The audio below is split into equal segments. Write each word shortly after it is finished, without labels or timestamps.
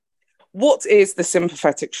What is the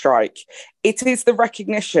sympathetic strike? It is the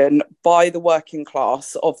recognition by the working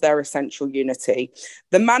class of their essential unity,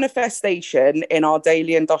 the manifestation in our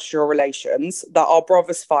daily industrial relations that our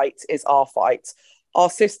brothers' fight is our fight, our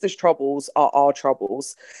sisters' troubles are our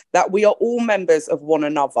troubles, that we are all members of one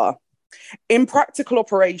another. In practical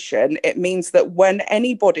operation, it means that when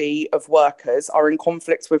any body of workers are in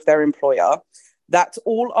conflict with their employer, that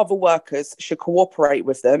all other workers should cooperate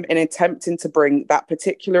with them in attempting to bring that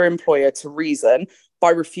particular employer to reason by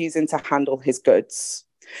refusing to handle his goods.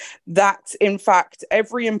 That, in fact,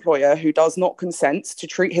 every employer who does not consent to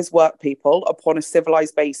treat his work people upon a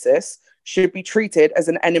civilized basis should be treated as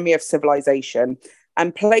an enemy of civilization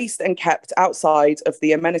and placed and kept outside of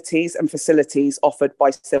the amenities and facilities offered by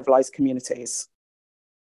civilized communities.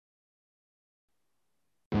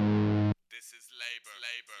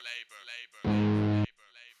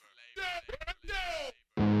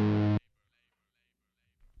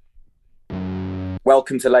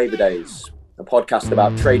 Welcome to Labour Days, a podcast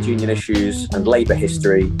about trade union issues and labour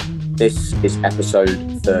history. This is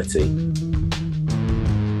episode 30.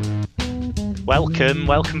 Welcome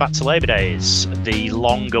back to Labour Days, the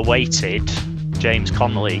long-awaited James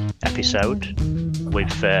Connolly episode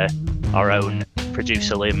with our own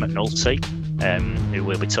producer Liam McNulty, who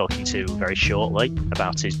we'll be talking to very shortly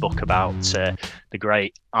about his book about the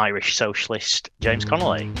great Irish socialist James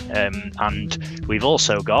Connolly. And we've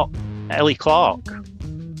also got Ellie Clark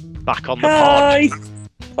back on the Hi. pod.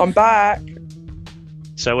 I'm back.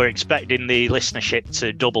 So we're expecting the listenership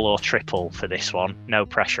to double or triple for this one. No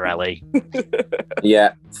pressure, Ellie.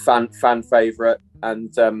 Yeah, fan favourite.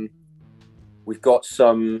 And we've got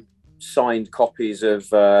some signed copies of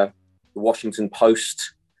the Washington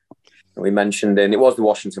Post that we mentioned in. It was the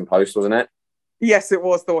Washington Post, wasn't it? Yes, it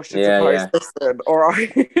was the Washington Post. Yeah. Listen, all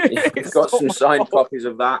right. We've got some signed copies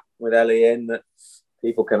of that with Ellie in that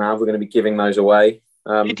people can have. We're going to be giving those away.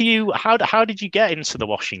 How did you get into the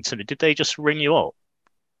Washington? Did they just ring you up?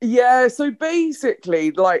 Yeah, so basically,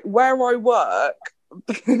 like where I work,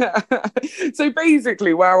 I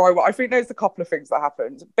think there's a couple of things that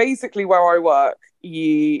happened. Basically, where I work,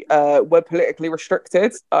 you were politically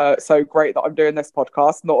restricted. So great that I'm doing this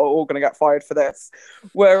podcast. Not all going to get fired for this.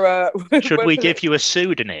 Should we give you a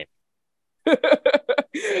pseudonym?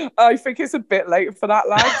 I think it's a bit late for that,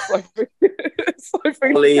 lads. I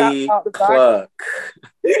think Holly Clerk.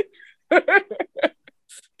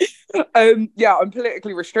 Yeah, I'm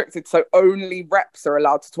politically restricted, so only reps are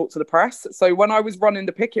allowed to talk to the press. So when I was running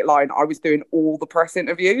the picket line, I was doing all the press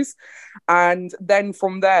interviews. And then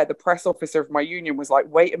from there, the press officer of my union was like,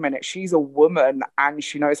 wait a minute, she's a woman and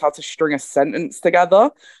she knows how to string a sentence together.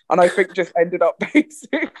 And I think just ended up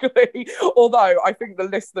basically, although I think the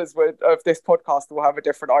listeners of this podcast will have a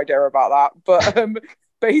different idea about that. But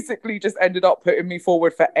basically just ended up putting me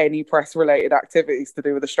forward for any press related activities to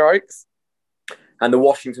do with the strikes. And the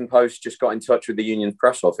Washington Post just got in touch with the union's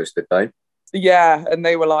press office, did they? Yeah, and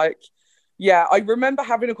they were like, yeah, I remember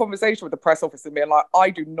having a conversation with the press officer and being like,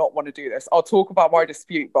 I do not want to do this. I'll talk about my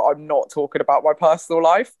dispute, but I'm not talking about my personal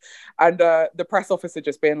life. And the press officer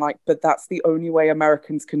just being like, but that's the only way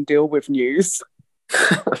Americans can deal with news.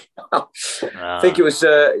 I think it was,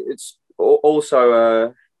 it's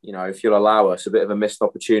also, if you'll allow us, a bit of a missed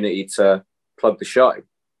opportunity to plug the show.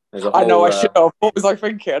 Whole, I know I should have. What was I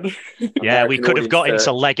thinking? Yeah, we could have got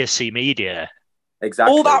into legacy media.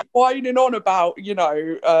 Exactly. All that whining on about,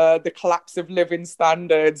 the collapse of living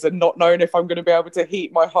standards and not knowing if I'm going to be able to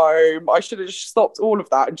heat my home. I should have just stopped all of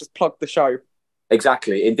that and just plugged the show.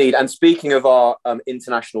 Exactly, indeed. And speaking of our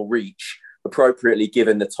international reach, appropriately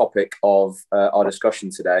given the topic of our discussion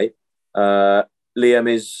today, Liam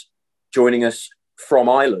is joining us from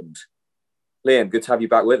Ireland. Liam, good to have you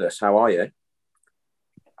back with us. How are you?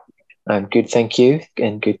 I'm good, thank you,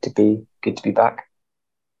 and good to be back.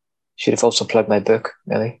 Should have also plugged my book,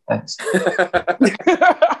 really. Thanks.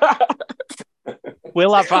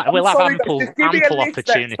 We'll have ample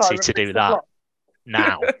opportunity to do that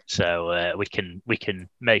now, so we can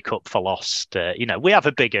make up for lost. We have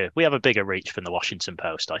a bigger reach from the Washington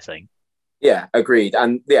Post, I think. Yeah, agreed.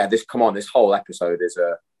 And yeah, this whole episode is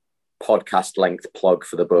a podcast length plug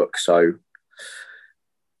for the book, so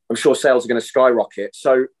I'm sure sales are going to skyrocket.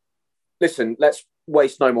 So. Listen, let's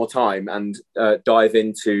waste no more time and dive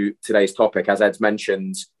into today's topic. As Ed's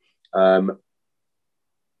mentioned, Labour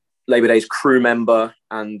Day's crew member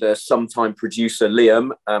and sometime producer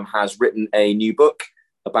Liam has written a new book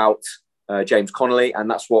about James Connolly, and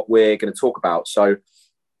that's what we're going to talk about. So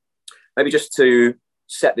maybe just to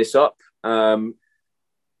set this up, I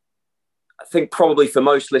think probably for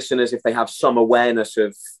most listeners, if they have some awareness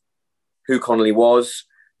of who Connolly was,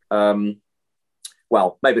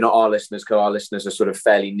 well, maybe not our listeners, because our listeners are sort of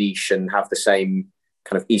fairly niche and have the same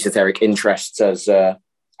kind of esoteric interests as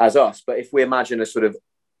us. But if we imagine a sort of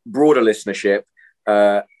broader listenership,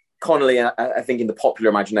 Connolly, I think in the popular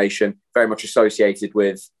imagination, very much associated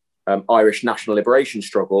with Irish national liberation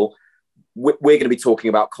struggle. We're going to be talking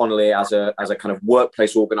about Connolly as a kind of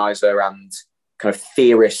workplace organizer and kind of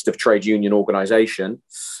theorist of trade union organisation.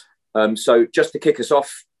 So just to kick us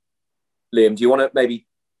off, Liam, do you want to maybe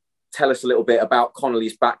tell us a little bit about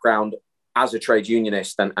Connolly's background as a trade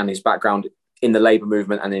unionist and his background in the labour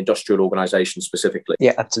movement and the industrial organisation specifically?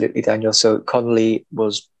 Yeah, absolutely, Daniel. So Connolly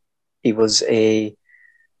was a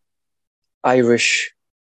Irish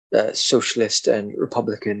socialist and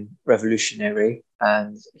Republican revolutionary,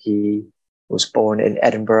 and he was born in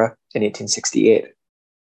Edinburgh in 1868.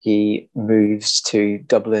 He moves to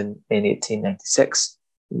Dublin in 1896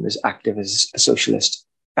 and was active as a socialist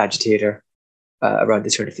agitator around the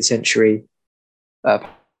turn of the century.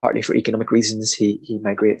 Partly for economic reasons, he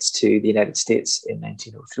migrates to the United States in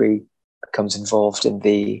 1903, becomes involved in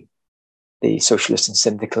the socialist and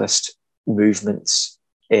syndicalist movements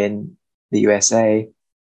in the USA.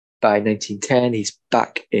 By 1910, he's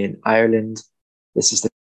back in Ireland. This is the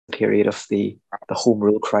period of the Home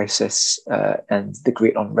Rule crisis and the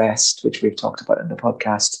Great Unrest, which we've talked about in the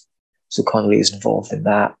podcast. So Connolly is involved in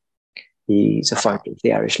that. He's a founder of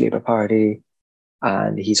the Irish Labour Party,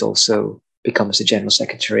 and he's also becomes the General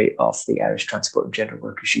Secretary of the Irish Transport and General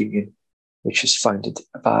Workers Union, which was founded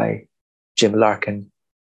by Jim Larkin.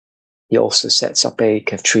 He also sets up a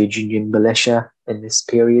kind of trade union militia in this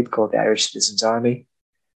period called the Irish Citizens' Army.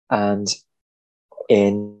 And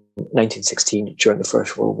in 1916, during the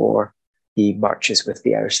First World War, he marches with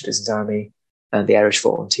the Irish Citizens' Army and the Irish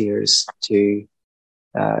Volunteers to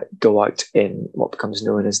go out in what becomes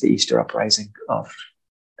known as the Easter Uprising of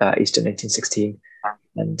Easter 1916.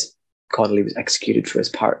 And Connolly was executed for his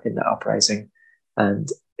part in that uprising. And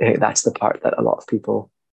that's the part that a lot of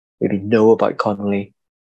people maybe know about Connolly.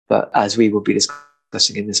 But as we will be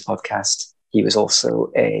discussing in this podcast, he was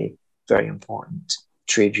also a very important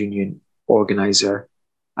trade union organizer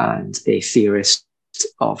and a theorist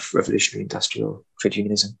of revolutionary industrial trade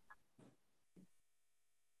unionism.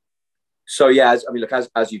 So yeah,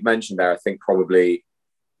 as you've mentioned there, I think probably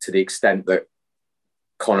to the extent that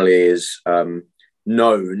Connolly is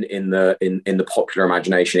known in the popular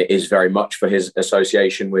imagination, it is very much for his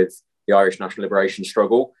association with the Irish national liberation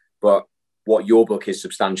struggle. But what your book is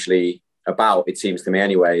substantially about, it seems to me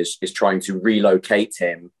anyway, is trying to relocate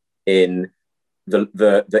him in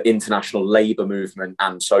the international labour movement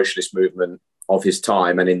and socialist movement of his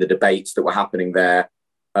time, and in the debates that were happening there,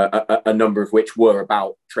 a number of which were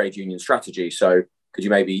about trade union strategy. So could you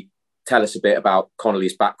maybe tell us a bit about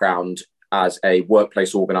Connolly's background as a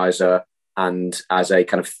workplace organizer and as a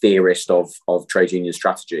kind of theorist of trade union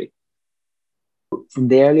strategy? From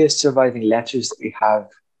the earliest surviving letters that we have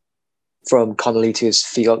from Connolly to his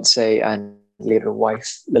fiancée and later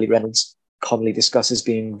wife, Lily Reynolds, Connolly discusses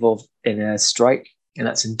being involved in a strike, and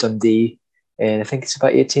that's in Dundee, and I think it's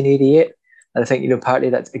about 1888. And I think, partly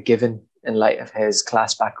that's a given in light of his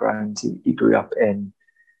class background. He grew up in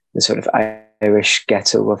the sort of Irish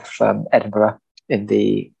ghetto of Edinburgh. He's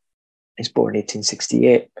born in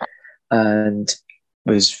 1868 and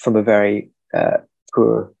was from a very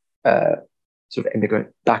poor sort of immigrant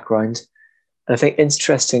background. And I think,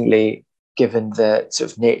 interestingly, given the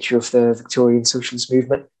sort of nature of the Victorian socialist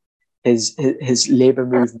movement, his labour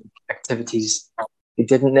movement activities, he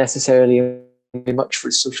didn't necessarily do much for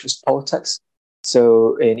socialist politics.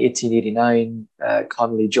 So in 1889,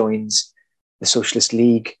 Connolly joins the Socialist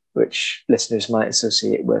League, which listeners might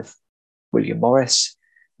associate with William Morris.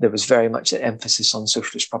 There was very much an emphasis on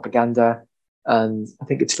socialist propaganda. And I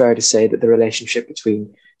think it's fair to say that the relationship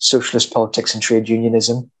between socialist politics and trade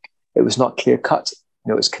unionism, it was not clear-cut.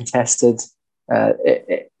 It was contested.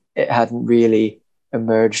 It hadn't really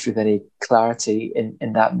emerged with any clarity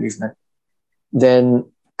in that movement. Then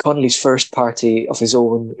Connolly's first party of his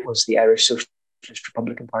own was the Irish Socialist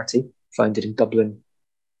Republican Party, founded in Dublin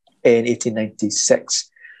in 1896.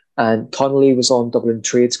 And Connolly was on Dublin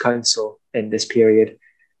Trades Council in this period,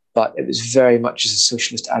 but it was very much as a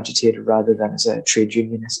socialist agitator rather than as a trade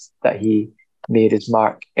unionist that he made his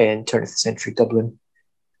mark in turn of the century Dublin.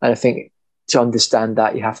 And I think to understand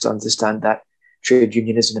that, you have to understand that trade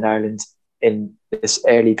unionism in Ireland in this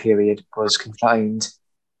early period was confined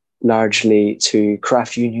largely to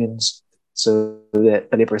craft unions. So the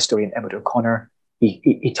labour historian Emmett O'Connor,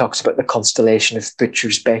 he talks about the constellation of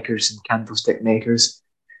butchers, bakers and candlestick makers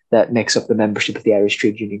that makes up the membership of the Irish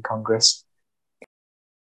Trade Union Congress.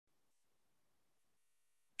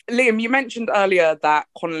 Liam, you mentioned earlier that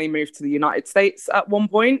Connolly moved to the United States at one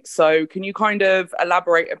point. So can you kind of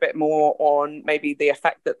elaborate a bit more on maybe the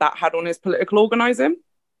effect that that had on his political organising?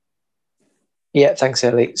 Yeah, thanks,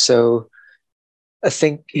 Ellie. So I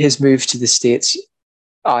think his move to the States,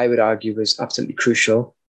 I would argue, was absolutely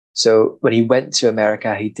crucial. So when he went to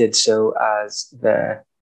America, he did so as the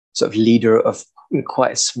sort of leader of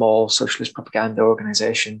quite a small socialist propaganda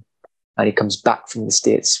organization. And he comes back from the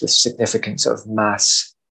States with significant sort of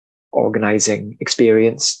mass organizing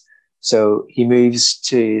experience. So he moves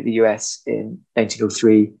to the US in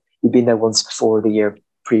 1903. He'd been there once before, the year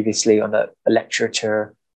previously, on a lecture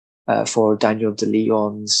tour for Daniel de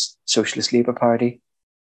Leon's Socialist Labour Party.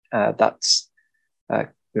 That's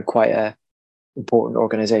quite a important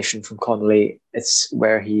organization from Connolly. It's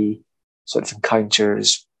where he sort of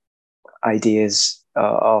encounters ideas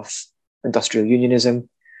of industrial unionism.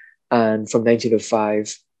 And from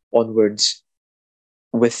 1905 onwards,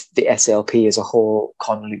 with the SLP as a whole,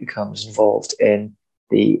 Connolly becomes involved in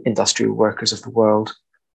the industrial workers of the world,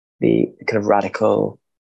 the kind of radical,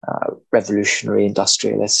 revolutionary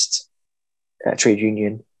industrialist trade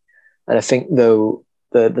union. And I think, though,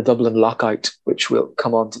 the Dublin lockout, which we'll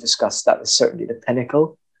come on to discuss, that was certainly the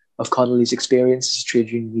pinnacle of Connolly's experience as a trade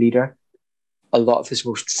union leader. A lot of his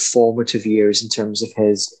most formative years in terms of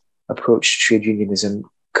his approach to trade unionism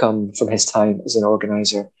come from his time as an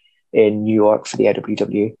organizer in New York for the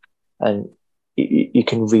IWW. And you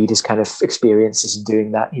can read his kind of experiences in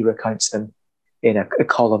doing that. He recounts them in a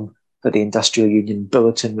column for the Industrial Union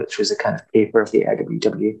Bulletin, which was a kind of paper of the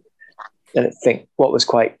IWW. And I think what was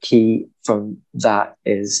quite key from that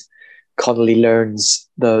is Connolly learns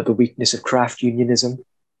the weakness of craft unionism.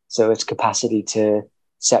 So its capacity to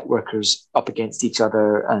set workers up against each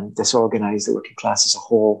other and disorganize the working class as a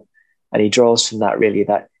whole. And he draws from that, really,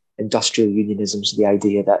 that industrial unionism, so the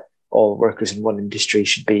idea that all workers in one industry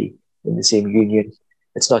should be in the same union.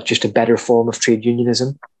 It's not just a better form of trade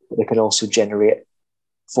unionism, but it can also generate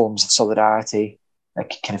forms of solidarity that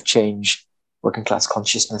can kind of change working class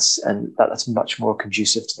consciousness, and that's much more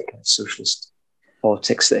conducive to the kind of socialist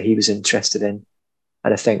politics that he was interested in.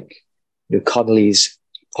 And I think Connolly's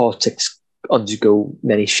politics undergo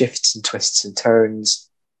many shifts and twists and turns,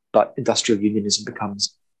 but industrial unionism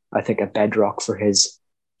becomes, I think, a bedrock for his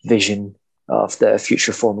vision of the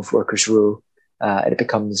future form of workers' rule. And it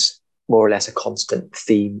becomes more or less a constant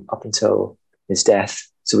theme up until his death.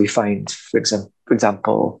 So we find, for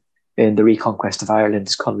example, in The Reconquest of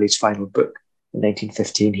Ireland, Connolly's final book in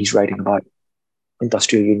 1915, he's writing about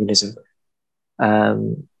industrial unionism.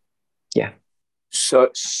 Yeah. So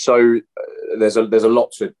there's a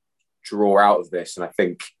lot to draw out of this, and I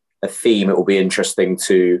think a theme it will be interesting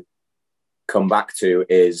to come back to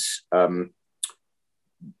is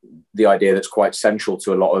the idea that's quite central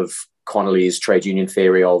to a lot of Connolly's trade union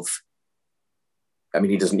theory of, I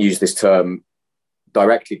mean, he doesn't use this term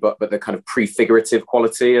directly, but the kind of prefigurative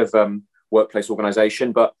quality of workplace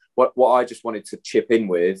organisation. But what I just wanted to chip in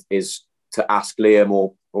with is to ask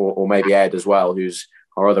Liam or maybe Ed as well, who's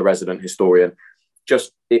our other resident historian,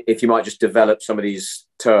 just if you might just develop some of these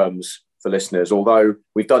terms for listeners. Although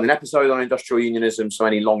we've done an episode on industrial unionism, so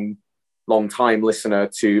any long time listener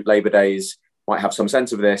to Labour Days might have some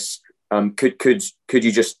sense of this. Could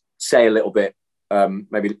you just say a little bit?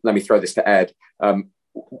 Maybe let me throw this to Ed.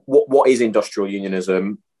 What is industrial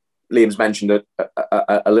unionism? Liam's mentioned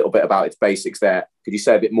a little bit about its basics there. Could you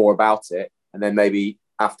say a bit more about it? And then maybe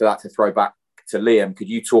after that, to throw back to Liam, could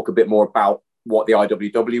you talk a bit more about what the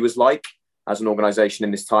IWW was like as an organisation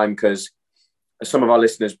in this time? Because some of our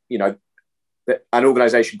listeners, an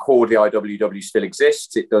organisation called the IWW still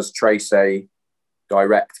exists. It does trace a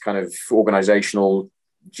direct kind of organisational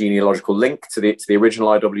genealogical link to the original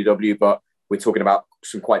IWW, but we're talking about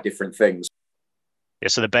some quite different things. Yeah,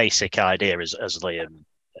 so the basic idea, as Liam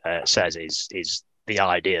says, is the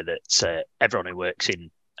idea that everyone who works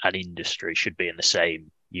in an industry should be in the same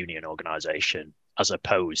union organisation, as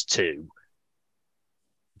opposed to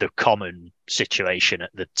the common situation at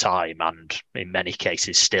the time, and in many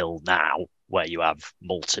cases still now, where you have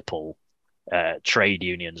multiple trade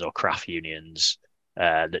unions or craft unions,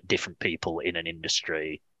 that different people in an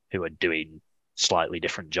industry who are doing slightly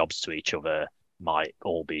different jobs to each other might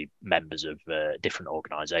all be members of different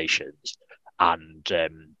organisations. And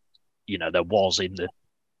there was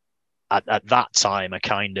at that time a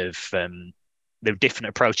kind of there were different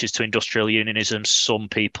approaches to industrial unionism. Some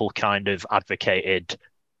people kind of advocated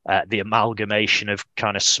the amalgamation of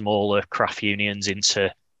kind of smaller craft unions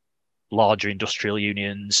into larger industrial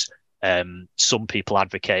unions. Some people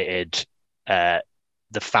advocated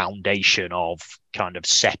the foundation of kind of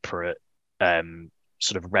separate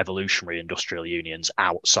sort of revolutionary industrial unions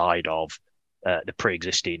outside of the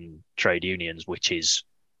pre-existing trade unions, which is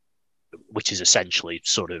essentially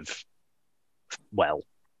sort of, well,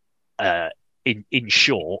 in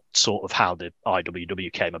short, sort of how the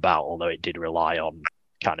IWW came about, although it did rely on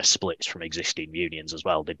kind of splits from existing unions as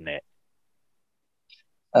well, didn't it?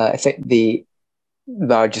 I think the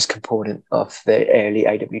largest component of the early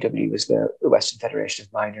IWW was the Western Federation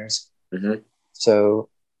of Miners. Mm-hmm. So,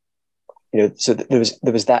 so there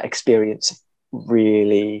was that experience of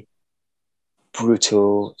really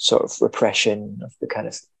brutal sort of repression of the kind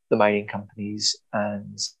of the mining companies,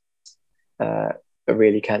 and a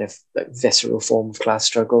really kind of like visceral form of class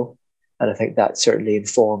struggle. And I think that certainly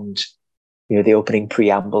informed, the opening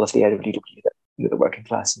preamble of the IWW, that the working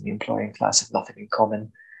class and the employing class have nothing in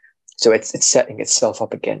common. So it's setting itself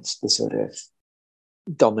up against the sort of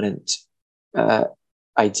dominant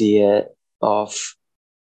idea of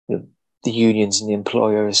the unions and the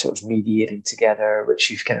employers sort of mediating together, which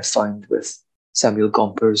you've kind of found with Samuel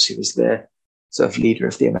Gompers, who was the sort of leader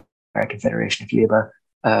of the American Federation of Labour,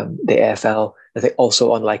 the AFL. I think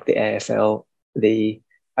also, unlike the AFL, the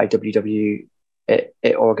IWW, it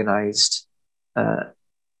organised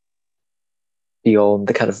beyond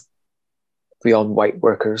white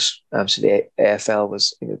workers. So the AFL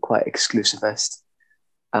was quite exclusivist,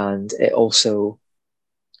 and it also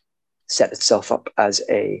set itself up as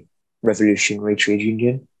a revolutionary trade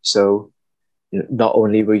union. So not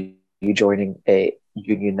only were you joining a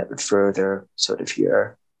union that would further sort of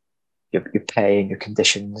your pay and your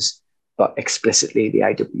conditions, but explicitly the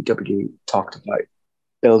IWW talked about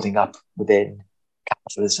building up within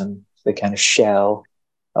capitalism the kind of shell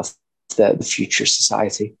of the future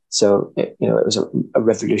society. So it was a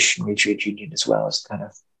revolutionary trade union as well as kind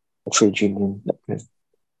of a trade union that kind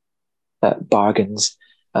of bargains.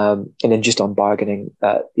 And then just on bargaining,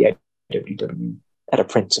 the IWW had a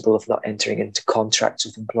principle of not entering into contracts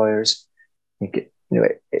with employers. I think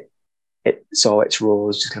it saw its role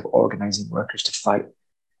as just kind of organising workers to fight,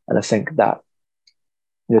 and I think that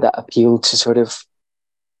that appealed to sort of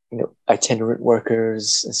itinerant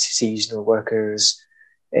workers and seasonal workers.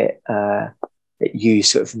 It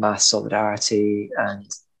used sort of mass solidarity and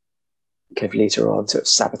kind of later on sort of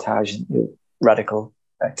sabotage and radical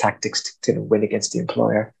tactics to win against the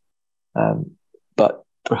employer, but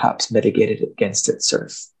perhaps mitigated against it sort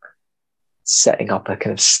of setting up a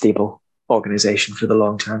kind of stable organisation for the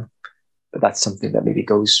long term. But that's something that maybe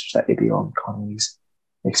goes slightly beyond Connolly's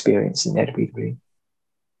experience in IWW.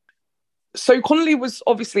 So Connolly was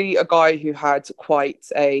obviously a guy who had quite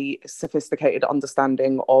a sophisticated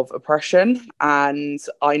understanding of oppression. And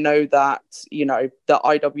I know that, the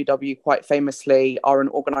IWW quite famously are an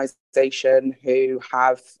organisation who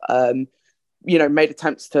have, made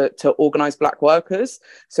attempts to organise Black workers.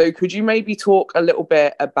 So could you maybe talk a little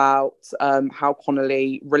bit about how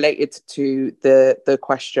Connolly related to the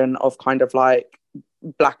question of kind of like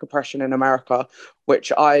Black oppression in America,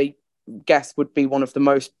 which I guess would be one of the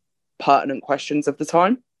most pertinent questions of the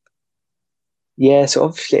time? Yeah, so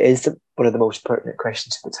obviously it is one of the most pertinent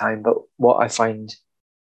questions of the time, but what I find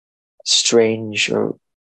strange, or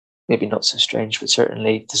maybe not so strange, but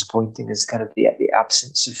certainly disappointing, is kind of the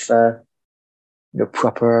absence of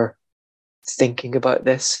proper thinking about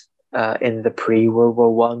this in the pre-World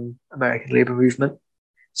War I American labour movement.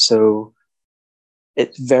 So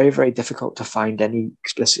it's very, very difficult to find any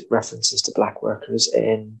explicit references to Black workers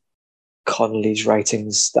in Connolly's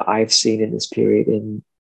writings that I've seen in this period in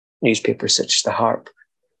newspapers such as The Harp.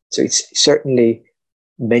 So it's certainly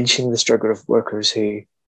mentioning the struggle of workers who,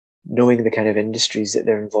 knowing the kind of industries that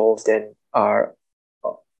they're involved in, are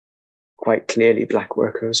quite clearly Black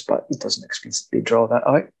workers, but it doesn't explicitly draw that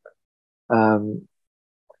out. I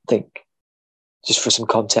think, just for some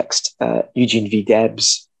context, Eugene V.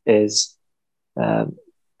 Debs is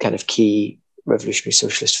kind of key revolutionary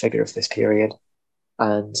socialist figure of this period,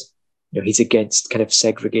 and he's against kind of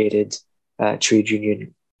segregated trade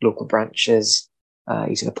union local branches.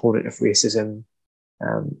 He's an opponent of racism,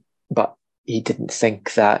 but he didn't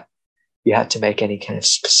think that you had to make any kind of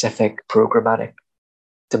specific programmatic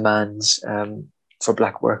demands for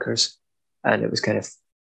Black workers, and it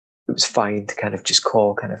was fine to kind of just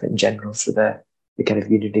call kind of in general for the kind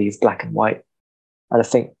of unity of Black and white. And I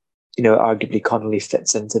think arguably Connolly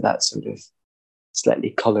fits into that sort of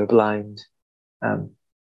slightly colourblind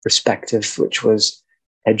perspective, which was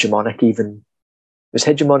hegemonic. Even it was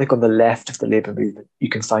hegemonic on the left of the labour movement. You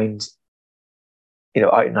can find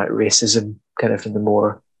out and out racism kind of in the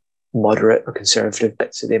more moderate or conservative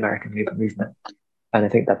bits of the American labour movement, and I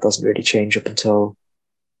think that doesn't really change up until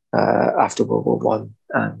after World War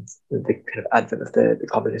I and the kind of advent of the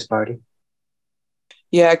Communist Party.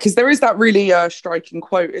 Yeah, because there is that really striking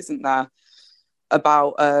quote, isn't there,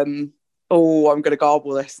 about I'm going to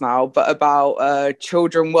garble this now, but about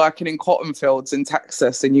children working in cotton fields in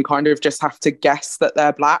Texas, and you kind of just have to guess that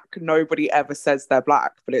they're black. Nobody ever says they're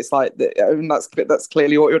black, but it's like that's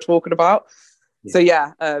clearly what you're talking about.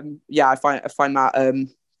 Yeah. So I find that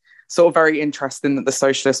sort of very interesting that the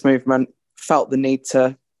socialist movement felt the need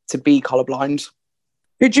to be colourblind.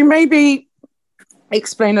 Could you maybe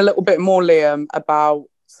explain a little bit more, Liam, about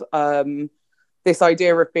this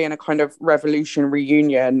idea of being a kind of revolutionary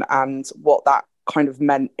union and what that kind of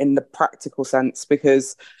meant in the practical sense?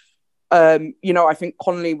 Because, I think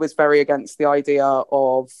Connolly was very against the idea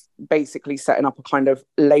of basically setting up a kind of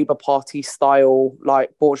Labour Party style,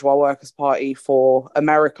 like bourgeois workers' party for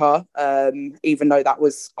America, even though that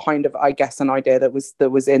was kind of, I guess, an idea that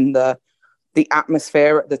was in the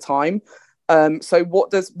atmosphere at the time. So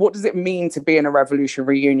what does it mean to be in a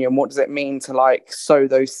revolutionary union? What does it mean to like sow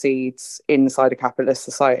those seeds inside a capitalist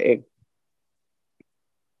society?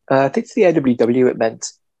 I think for the IWW it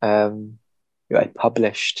meant I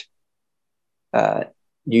published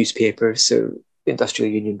newspapers, so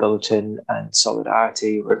Industrial Union Bulletin and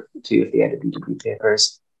Solidarity were two of the IWW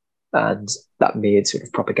papers, and that made sort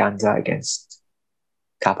of propaganda against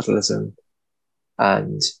capitalism,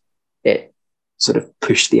 and it sort of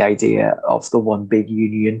pushed the idea of the one big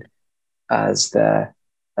union as a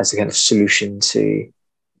kind of solution to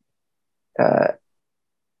kind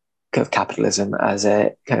of capitalism as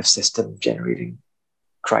a kind of system generating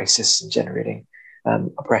crisis and generating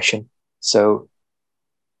oppression. So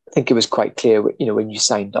I think it was quite clear, when you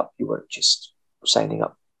signed up, you weren't just signing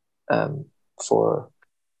up for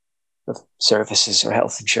services or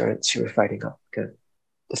health insurance. You were fighting up to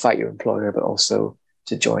fight your employer, but also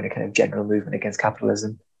to join a kind of general movement against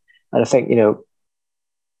capitalism. And I think,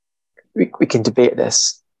 we can debate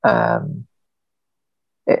this. A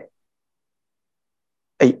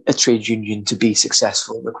trade union to be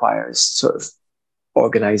successful requires sort of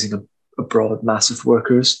organising a broad mass of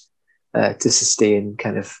workers to sustain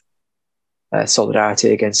kind of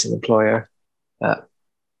solidarity against an employer.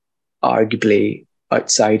 Arguably,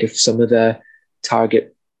 outside of some of the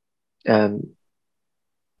target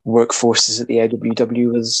workforces that the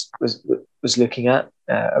IWW was looking at,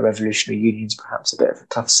 a revolutionary union is perhaps a bit of a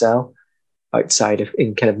tough sell outside of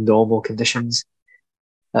in kind of normal conditions.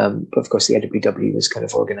 But of course, the IWW was kind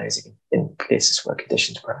of organising in places where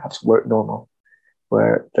conditions perhaps weren't normal,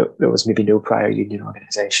 where there was maybe no prior union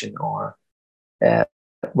organisation, or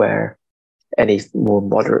where any more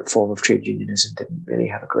moderate form of trade unionism didn't really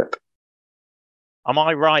have a grip. Am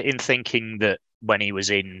I right in thinking that when he was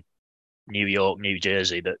in New York, New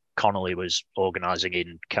Jersey, that Connolly was organising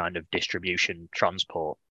in kind of distribution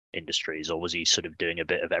transport industries, or was he sort of doing a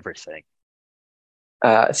bit of everything?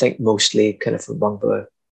 I think mostly kind of among the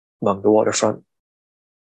waterfront.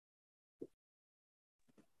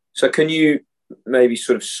 So can you maybe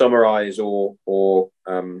sort of summarise or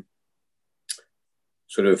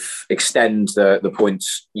sort of extend the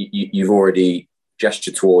points you've already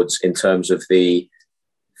gestured towards in terms of the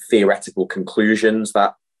theoretical conclusions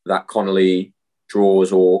that Connolly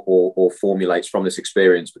draws or formulates from this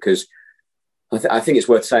experience? Because I think it's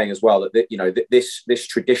worth saying as well that this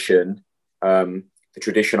tradition, the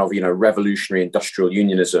tradition of revolutionary industrial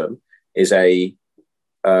unionism, is a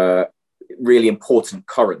really important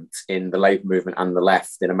current in the labour movement and the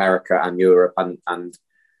left in America and Europe and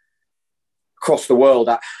across the world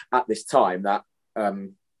at this time, that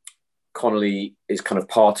Connolly is kind of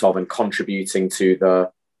part of and contributing to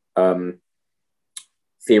the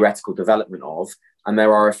theoretical development of. And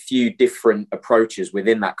there are a few different approaches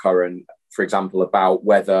within that current, for example, about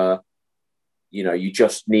whether you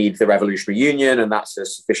just need the revolutionary union and that's a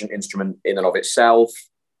sufficient instrument in and of itself,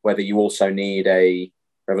 whether you also need a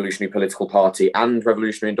revolutionary political party and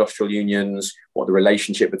revolutionary industrial unions, what the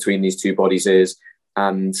relationship between these two bodies is.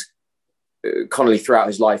 And Connolly throughout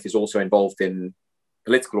his life is also involved in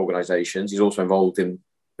political organizations. He's also involved in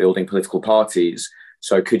building political parties.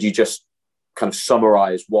 So could you just kind of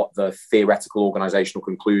summarize what the theoretical organizational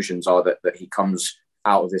conclusions are that he comes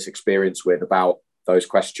out of this experience with about those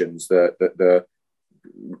questions, the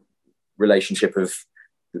relationship of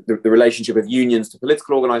unions to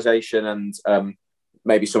political organization, and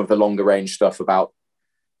maybe some of the longer range stuff about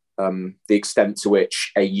the extent to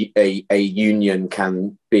which a union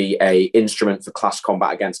can be a instrument for class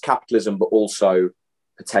combat against capitalism, but also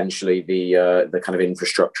potentially the kind of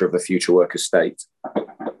infrastructure of the future worker state.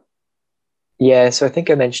 Yeah, so I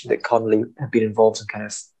think I mentioned that Connolly had been involved in kind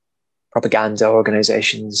of propaganda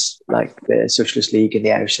organisations like the Socialist League and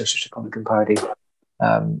the Irish Socialist Republican Party.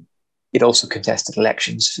 He'd also contested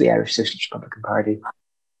elections for the Irish Socialist Republican Party.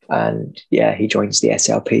 And yeah, he joins the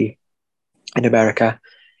SLP in America.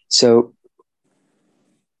 So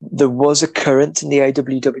there was a current in the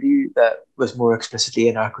IWW that was more explicitly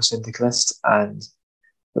anarcho-syndicalist and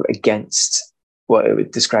against what it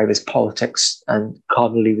would describe as politics. And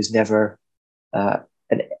Connolly was never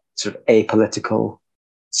an sort of apolitical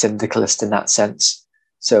syndicalist in that sense.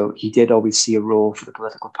 So he did always see a role for the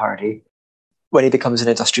political party. When he becomes an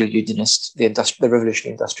industrial unionist, the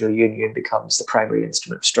Revolutionary Industrial Union becomes the primary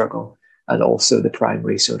instrument of struggle and also the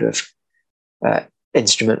primary sort of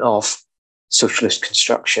instrument of socialist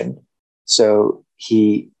construction. So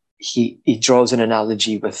he draws an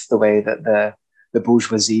analogy with the way that the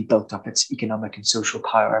bourgeoisie built up its economic and social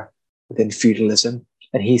power within feudalism,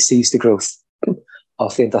 and he sees the growth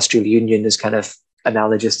of the industrial union as kind of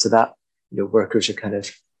analogous to that. You know, workers are kind of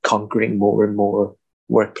conquering more and more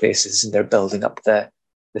workplaces, and they're building up the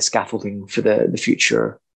scaffolding for the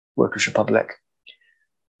future workers' republic.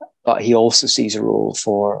 But he also sees a role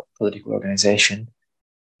for political organization.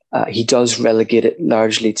 He does relegate it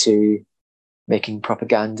largely to making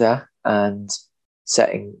propaganda and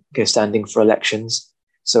standing for elections.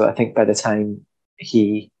 So I think by the time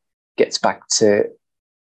he gets back to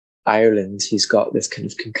Ireland, he's got this kind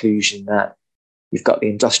of conclusion that you've got the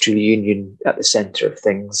industrial union at the centre of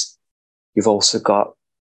things. You've also got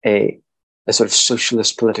a sort of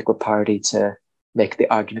socialist political party to make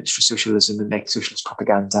the arguments for socialism and make socialist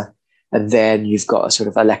propaganda. And then you've got a sort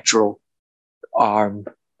of electoral arm,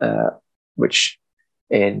 which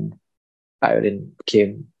in Ireland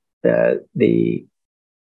became the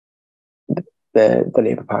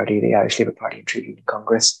Labour Party, the Irish Labour Party and Trade Union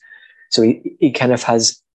Congress. So he kind of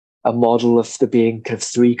has a model of there being kind of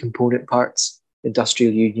three component parts: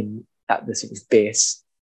 industrial union at the sort of base,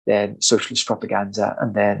 then socialist propaganda,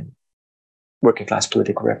 and then working class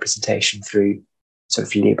political representation through sort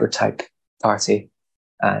of Labour type party.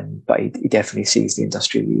 But he definitely sees the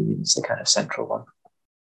industrial union as the kind of central one.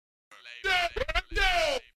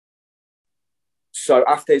 So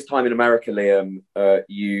after his time in America, Liam,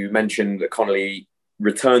 you mentioned that Connolly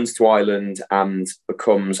returns to Ireland and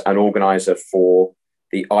becomes an organiser for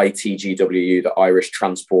the ITGWU, the Irish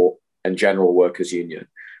Transport and General Workers Union.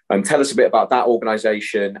 Tell us a bit about that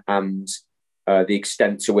organisation and the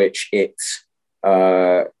extent to which it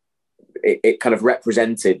kind of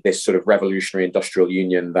represented this sort of revolutionary industrial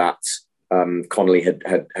union that Connolly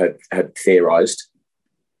had theorised.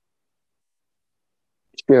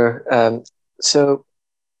 Sure. So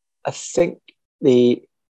I think the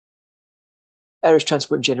Irish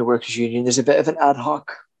Transport and General Workers Union, there's a bit of an ad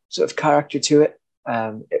hoc sort of character to it.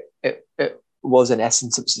 It was, in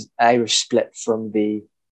essence, it was an Irish split from the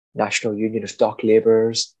National Union of Dock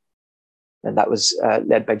Labourers, and that was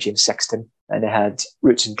led by James Sexton, and it had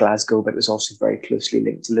roots in Glasgow, but it was also very closely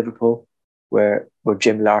linked to Liverpool, where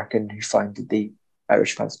Jim Larkin, who founded the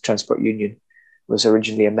Irish Transport Union, was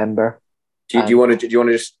originally a member. Do you want to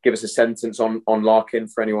just give us a sentence on Larkin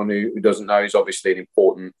for anyone who doesn't know? He's obviously an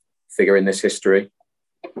important figure in this history.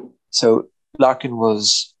 So Larkin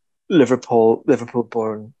was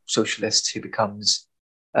Liverpool-born socialist who becomes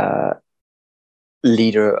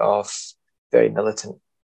leader of very militant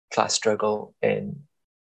class struggle in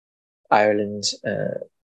Ireland,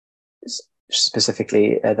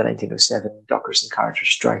 specifically the 1907 Dockers and Carters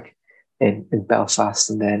strike in Belfast,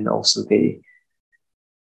 and then also the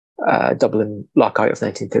Dublin lockout of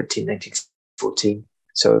 1913, 1914.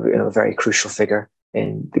 So, a very crucial figure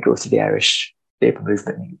in the growth of the Irish labour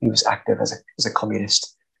movement. He was active as a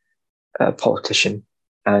communist politician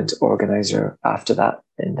and organiser after that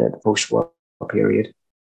in the post-war period.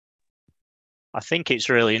 I think it's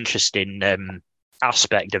a really interesting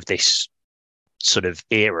aspect of this sort of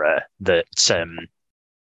era that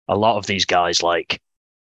a lot of these guys like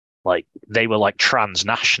they were like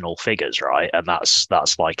transnational figures, right? And that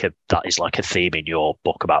is like a theme in your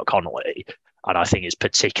book about Connolly, and I think it's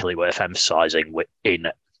particularly worth emphasising in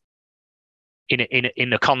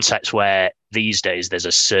a context where these days there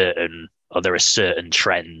are certain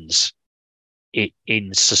trends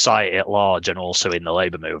in society at large and also in the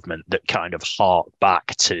labour movement that kind of hark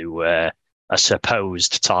back to a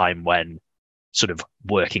supposed time when sort of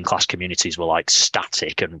working class communities were like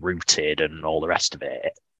static and rooted and all the rest of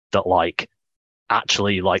it. That like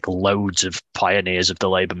actually like loads of pioneers of the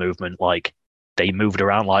labour movement, like they moved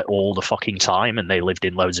around like all the fucking time and they lived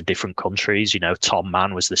in loads of different countries. You know, Tom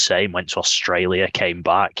Mann was the same, went to Australia, came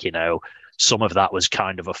back. You know, some of that was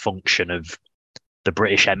kind of a function of the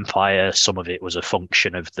British Empire. Some of it was a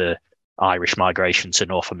function of the Irish migration to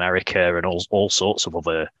North America and all sorts of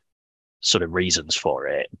other sort of reasons for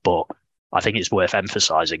it. But I think it's worth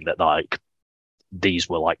emphasising that like these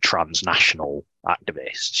were like transnational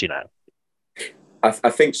activists, you know.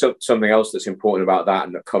 I think something else that's important about that,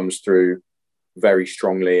 and that comes through very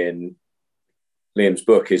strongly in Liam's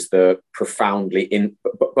book, is the profoundly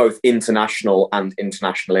both international and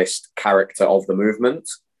internationalist character of the movement.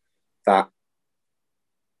 That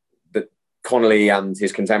Connolly and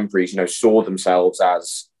his contemporaries, saw themselves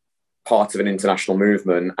as part of an international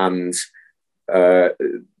movement, and the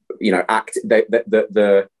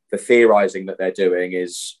theorizing that they're doing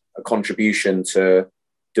is a contribution to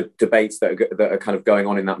debates that are kind of going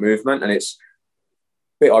on in that movement. And it's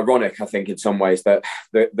a bit ironic, I think, in some ways, that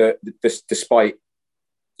despite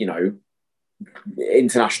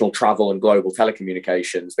international travel and global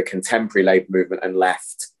telecommunications, the contemporary labour movement and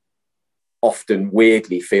left often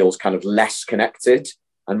weirdly feels kind of less connected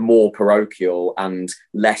and more parochial and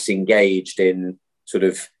less engaged in sort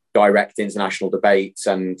of direct international debates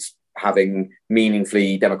and having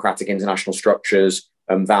meaningfully democratic international structures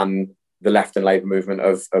than the left and labour movement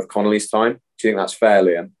of Connolly's time. Do you think that's fair,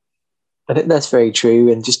 Liam? I think that's very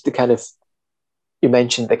true. And just you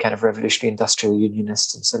mentioned the kind of revolutionary industrial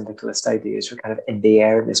unionist and syndicalist ideas were kind of in the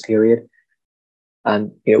air in this period.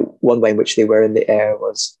 And, one way in which they were in the air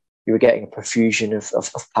was you were getting a profusion of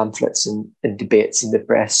pamphlets and debates in the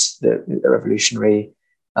press, the revolutionary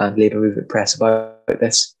and labour movement press about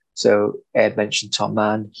this. So Ed mentioned Tom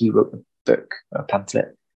Mann. He wrote a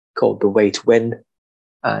pamphlet called The Way to Win.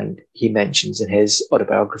 And he mentions in his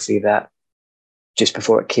autobiography that just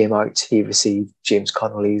before it came out, he received James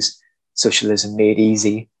Connolly's Socialism Made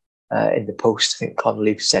Easy in the post. I think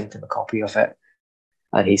Connolly sent him a copy of it.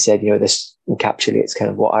 And he said, this encapsulates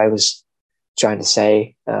kind of what I was trying to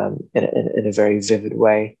say in a very vivid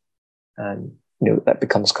way. And, that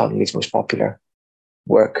becomes Connolly's most popular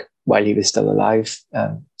work while he was still alive,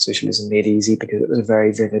 Socialism Made Easy, because it was a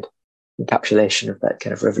very vivid encapsulation of that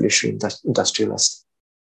kind of revolutionary industrialist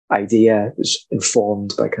idea. It was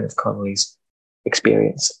informed by kind of Connolly's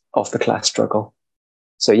experience of the class struggle.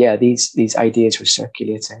 So yeah, these ideas were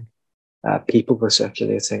circulating, people were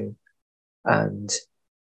circulating, and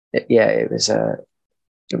it was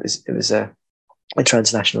a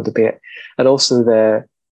transnational debate. And also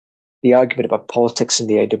the argument about politics in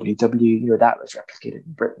the IWW, that was replicated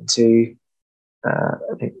in Britain too.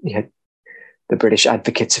 I think you had the British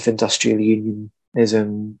advocates of industrial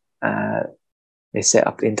unionism. They set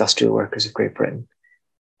up the Industrial Workers of Great Britain,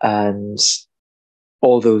 and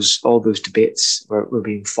all those debates were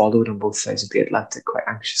being followed on both sides of the Atlantic quite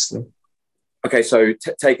anxiously. Okay, so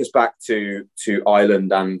take us back to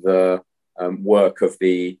Ireland and the work of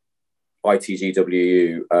the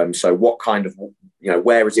ITGWU. So what kind of,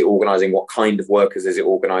 where is it organising? What kind of workers is it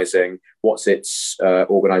organising? What's its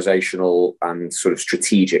organisational and sort of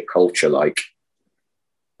strategic culture like?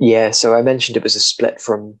 Yeah, so I mentioned it was a split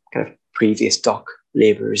from kind of previous dock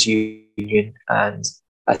labourers union, and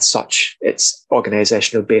as such, its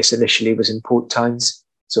organisational base initially was in port towns,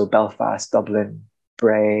 so Belfast, Dublin,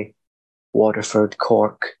 Bray, Waterford,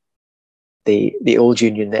 Cork. The old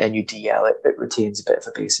union, the NUDL, it retains a bit of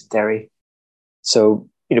a base in Derry. So,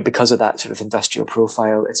 because of that sort of industrial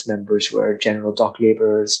profile, its members were general dock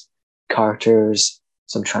labourers, carters,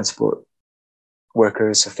 some transport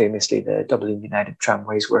workers. So famously, the Dublin United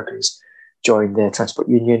Tramways workers joined the transport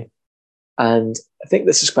union. And I think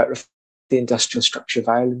this is quite the industrial structure of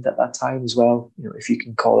Ireland at that time as well, if you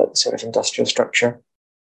can call it sort of industrial structure.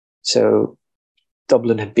 So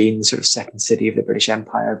Dublin had been the sort of second city of the British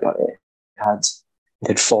Empire, but it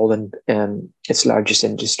had fallen. Its largest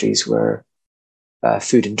industries were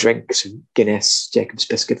food and drink, so Guinness, Jacob's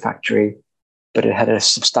Biscuit Factory, but it had a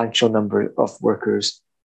substantial number of workers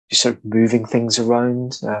just sort of moving things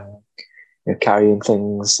around, carrying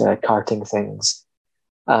things, carting things.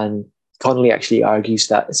 And Connolly actually argues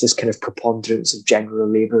that it's this kind of preponderance of general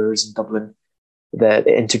labourers in Dublin,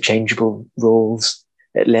 the interchangeable roles.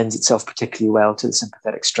 It lends itself particularly well to the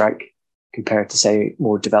sympathetic strike compared to, say,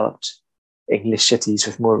 more developed English cities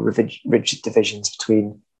with more rigid divisions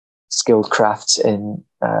between skilled crafts in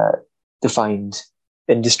defined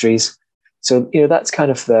industries. So that's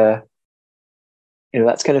kind of the AW.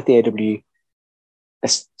 That's kind of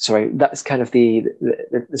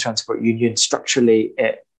the transport union. Structurally,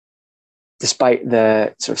 despite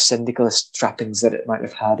the sort of syndicalist trappings that it might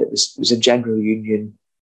have had, it was a general union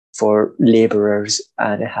for labourers,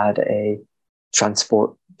 and it had a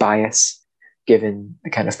transport bias given the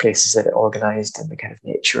kind of places that it organised and the kind of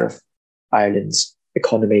nature of Ireland's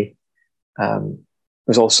economy. It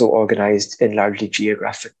was also organised in largely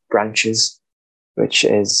geographic branches, which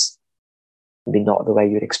is maybe not the way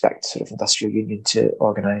you would expect sort of industrial union to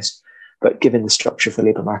organise. But given the structure of the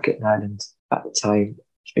labour market in Ireland at the time,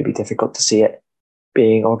 it's maybe difficult to see it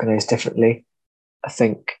being organised differently. I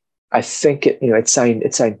think it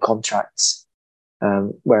signed contracts,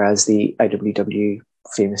 whereas the IWW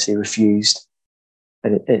famously refused.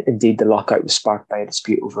 And indeed, the lockout was sparked by a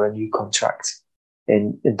dispute over a new contract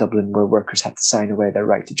in Dublin, where workers had to sign away their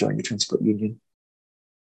right to join the transport union.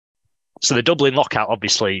 So the Dublin lockout,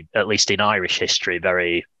 obviously, at least in Irish history,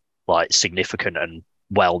 very significant and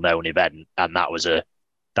well-known event, and that was a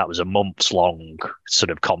months-long sort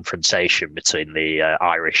of confrontation between the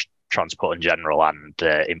Irish Transport in General and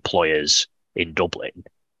employers in Dublin.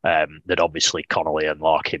 That obviously Connolly and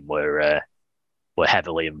Larkin were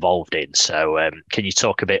heavily involved in. So, can you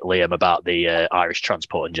talk a bit, Liam, about the Irish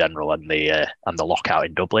Transport in General and the lockout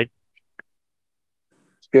in Dublin?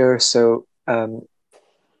 Sure. So,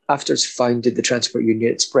 after it's founded, the transport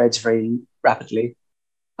union, it spreads very rapidly,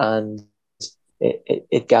 and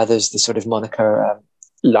it gathers the sort of moniker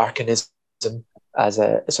Larkinism as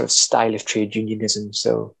a sort of style of trade unionism.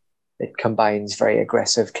 So it combines very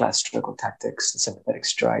aggressive class struggle tactics, the sympathetic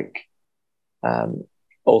strike,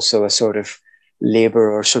 also a sort of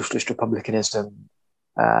labour or socialist republicanism,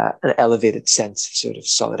 an elevated sense of sort of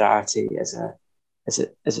solidarity as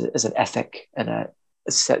an ethic, and a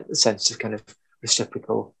sense of kind of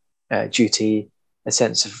reciprocal duty, a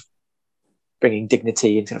sense of bringing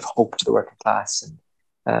dignity and kind of hope to the working class,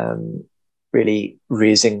 and really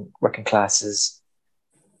raising working classes'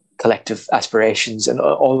 collective aspirations, and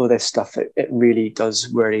all of this stuff. It really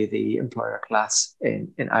does worry the employer class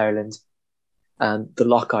in Ireland. And the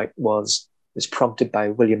lockout was prompted by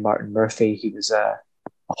William Martin Murphy. He was a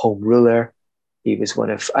home ruler. He was one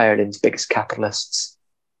of Ireland's biggest capitalists.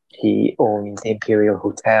 He owned the Imperial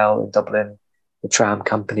Hotel in Dublin, the tram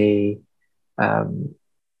company. He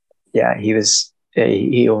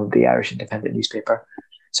owned the Irish Independent newspaper.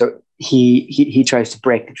 So he tries to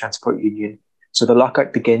break the transport union. So the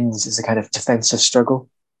lockout begins as a kind of defensive struggle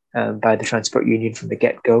by the transport union from the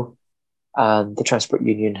get-go. And the transport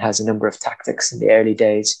union has a number of tactics in the early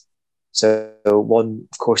days. So one,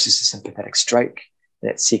 of course, is the sympathetic strike, and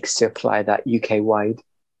it seeks to apply that UK-wide.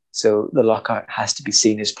 So the lockout has to be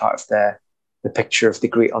seen as part of the picture of the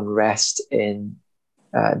great unrest in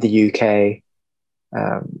the UK,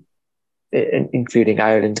 including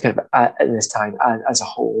Ireland, kind of at this time as a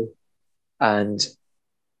whole, and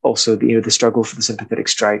also the struggle for the sympathetic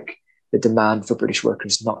strike, the demand for British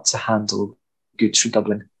workers not to handle goods from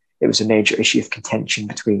Dublin. It was a major issue of contention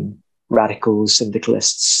between radicals,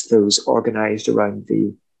 syndicalists, those organised around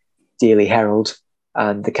the Daily Herald,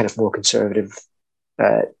 and the kind of more conservative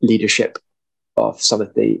leadership of some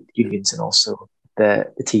of the unions, and also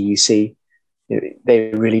the TUC.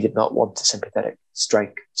 They really did not want a sympathetic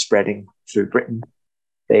strike spreading through Britain.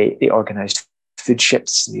 They organised food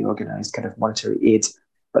ships, and they organised kind of monetary aid,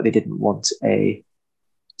 but they didn't want a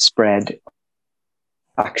spread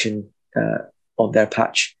action on their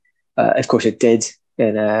patch. Of course, it did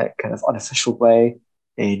in a kind of unofficial way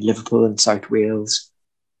in Liverpool and South Wales,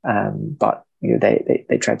 but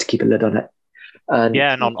they tried to keep a lid on it.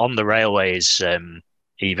 And on the railways,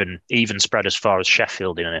 even spread as far as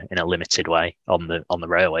Sheffield in a limited way on the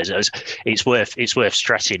railways. It's worth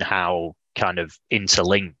stressing how kind of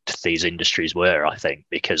interlinked these industries were, I think,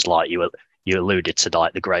 because like you alluded to,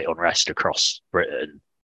 like the great unrest across Britain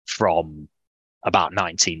from about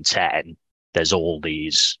 1910. There's all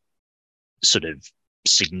these sort of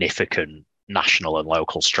significant national and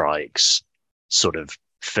local strikes, sort of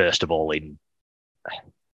first of all in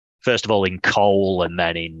coal, and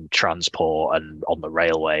then in transport and on the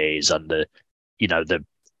railways, and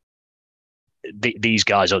these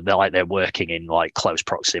guys they're working in like close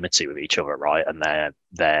proximity with each other, right? And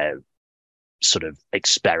they're sort of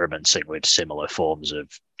experimenting with similar forms of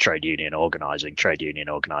trade union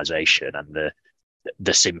organization, and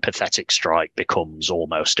the sympathetic strike becomes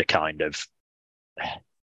almost a kind of,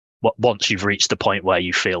 once you've reached the point where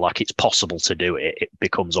you feel like it's possible to do it, it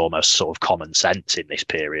becomes almost sort of common sense in this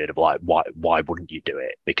period of like, why wouldn't you do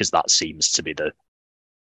it? Because that seems to be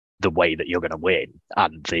the way that you're going to win.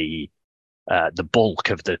 And the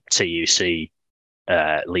bulk of the TUC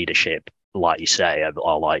leadership, like you say,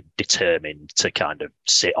 are like determined to kind of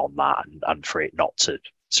sit on that and for it not to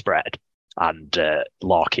spread. And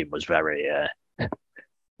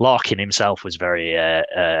Larkin himself was very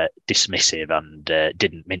dismissive and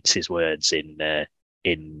didn't mince his words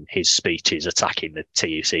in his speeches attacking the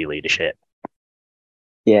TUC leadership.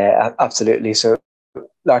 Yeah, absolutely. So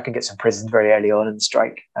Larkin gets imprisoned very early on in the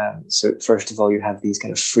strike. So first of all, you have these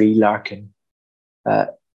kind of free Larkin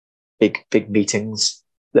big meetings.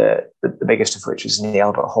 The biggest of which was in the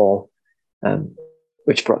Albert Hall,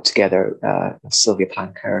 which brought together Sylvia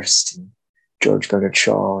Pankhurst and George Bernard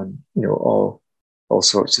Shaw, and all all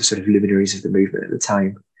sorts of sort of luminaries of the movement at the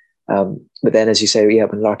time. But then, as you say, yeah,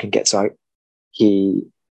 when Larkin gets out, he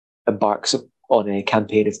embarks on a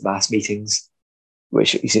campaign of mass meetings,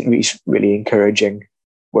 which he's really encouraging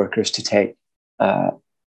workers to take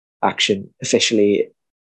action officially,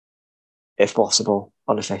 if possible,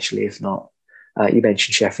 unofficially, if not. You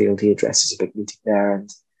mentioned Sheffield, he addresses a big meeting there, and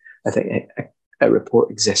I think a report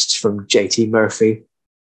exists from J.T. Murphy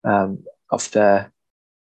of the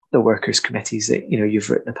workers' committees that you've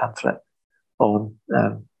written a pamphlet on,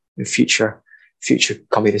 future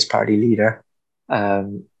Communist Party leader.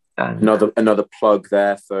 And another plug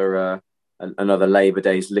there for another Labour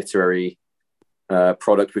Day's literary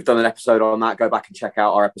product. We've done an episode on that. Go back and check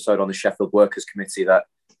out our episode on the Sheffield Workers' Committee that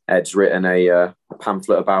Ed's written a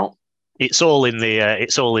pamphlet about. It's all in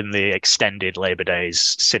the extended Labour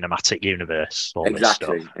Days cinematic universe.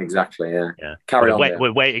 Exactly. Yeah. Carry on.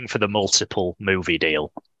 We're waiting for the multiple movie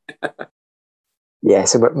deal. Yeah.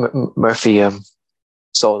 So Murphy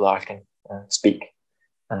saw Larkin speak,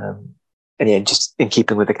 and yeah, just in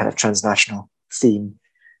keeping with the kind of transnational theme,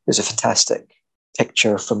 there's a fantastic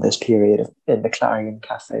picture from this period in the Clarion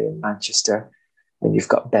Cafe in Manchester, and you've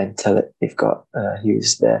got Ben Tillett, you've got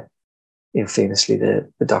Hughes there. Famously the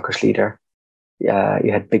Dockers leader. You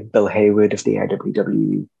had Big Bill Haywood of the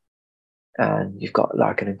RWW, and you've got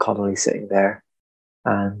Larkin and Connolly sitting there.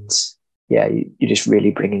 And yeah, you're just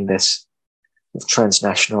really bringing this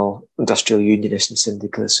transnational industrial unionist and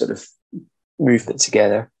syndicalist sort of movement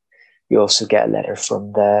together. You also get a letter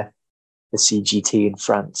from the CGT in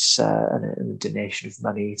France and a donation of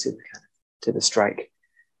money to the strike.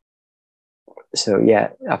 So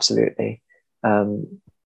yeah, absolutely.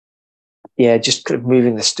 Yeah, just kind of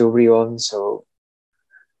moving the story on. So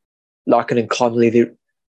Larkin and Connolly,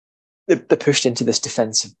 they're pushed into this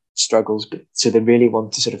defensive struggles, but so they really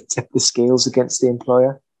want to sort of tip the scales against the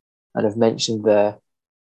employer. And I've mentioned the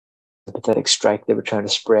pathetic strike they were trying to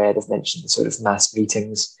spread. I've mentioned the sort of mass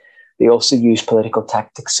meetings. They also use political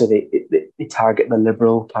tactics. So they target the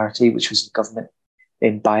Liberal Party, which was in government,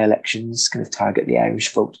 in by-elections, kind of target the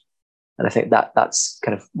Irish vote. And I think that's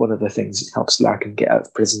kind of one of the things that helps Larkin get out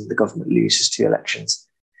of prison. The government loses 2 elections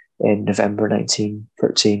in November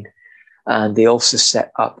 1913. And they also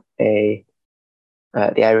set up the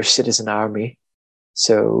Irish Citizen Army.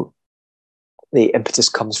 So the impetus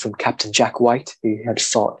comes from Captain Jack White, who had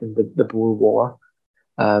fought in the Boer War.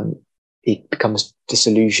 He becomes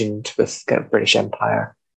disillusioned with kind of British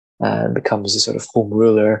Empire and becomes a sort of home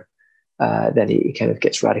ruler. Then he kind of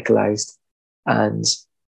gets radicalized, and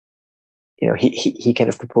he kind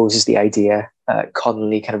of proposes the idea.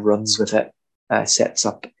 Connolly kind of runs with it, sets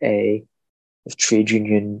up a trade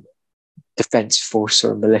union defense force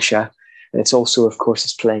or militia, and it's also, of course,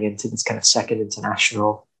 it's playing into this kind of Second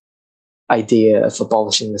International idea of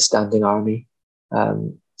abolishing the standing army.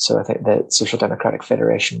 So I think the Social Democratic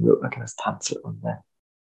Federation wrote a kind of pamphlet on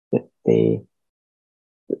the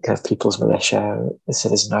kind of People's Militia, the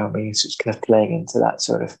Citizen Army, so it's kind of playing into that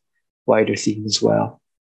sort of wider theme as well.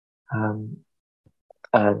 And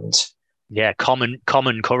yeah, common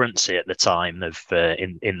currency at the time of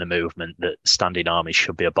in the movement that standing armies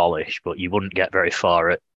should be abolished, but you wouldn't get very far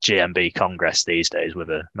at GMB Congress these days with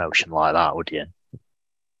a motion like that, would you?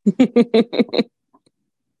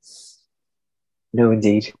 No,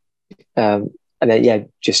 indeed. And then yeah,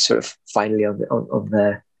 just sort of finally on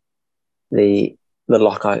the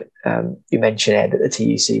lockout, you mentioned, Ed, that the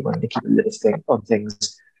TUC wanted to keep a little thing on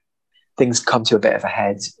things. Things come to a bit of a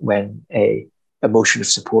head when a motion of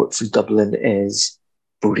support for Dublin is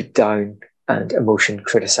voted down, and a motion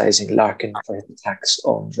criticising Larkin for his attacks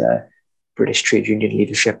on the British trade union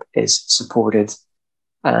leadership is supported.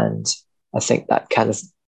 And I think that kind of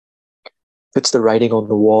puts the writing on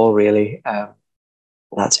the wall, really.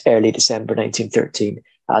 That's early December 1913.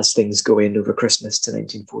 As things go in over Christmas to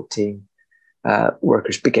 1914,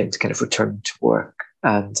 workers begin to kind of return to work,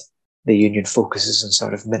 and the union focuses on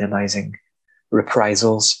sort of minimising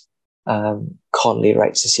reprisals. Connolly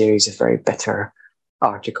writes a series of very bitter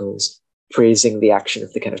articles praising the action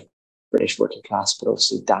of the kind of British working class, but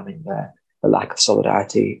also damning the lack of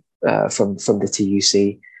solidarity from the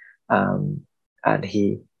TUC. And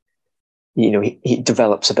he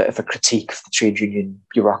develops a bit of a critique of the trade union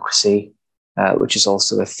bureaucracy, which is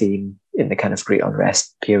also a theme in the kind of Great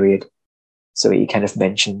Unrest period. So he kind of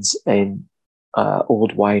mentions in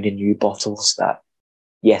Old Wine in New Bottles that,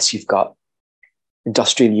 yes, you've got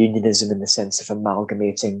industrial unionism in the sense of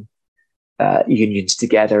amalgamating unions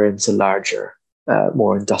together into larger,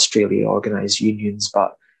 more industrially organised unions,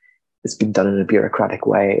 but it's been done in a bureaucratic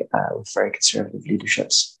way with very conservative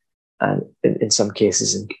leaderships, and in some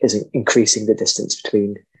cases is increasing the distance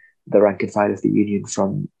between the rank and file of the union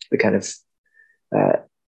from the kind of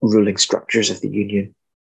ruling structures of the union.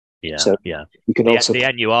 Yeah, so yeah. You can also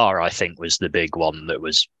The NUR, I think, was the big one that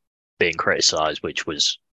was being criticised, which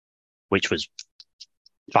was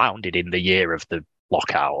founded in the year of the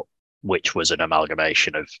lockout, which was an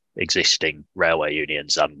amalgamation of existing railway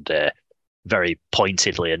unions and very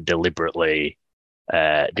pointedly and deliberately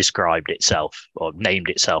described itself or named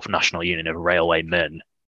itself National Union of Railwaymen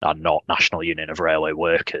and not National Union of Railway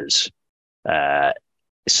Workers.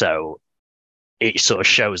 So it sort of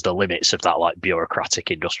shows the limits of that like bureaucratic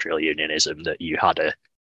industrial unionism, that you had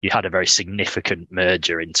a very significant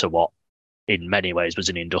merger into what in many ways was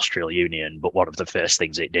an industrial union, but one of the first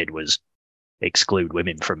things it did was exclude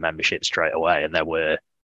women from membership straight away, and there were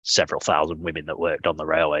several thousand women that worked on the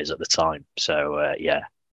railways at the time. So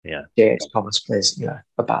James Thomas plays a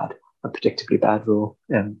predictably bad role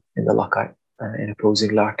in the lockout in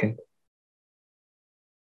opposing Larkin.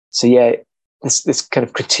 So this kind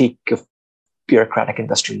of critique of bureaucratic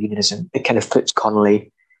industrial unionism, it kind of puts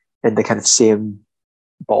Connolly in the kind of same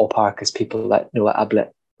ballpark as people like Noah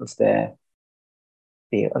Ablett of the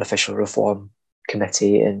Unofficial Reform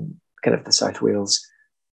Committee in kind of the South Wales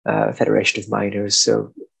Federation of Miners.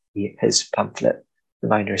 So his pamphlet, The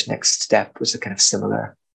Miners' Next Step, was a kind of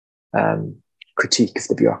similar critique of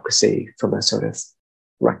the bureaucracy from a sort of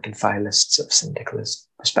rank and filist, sort of syndicalist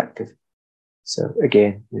perspective. So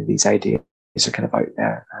again, these ideas are kind of out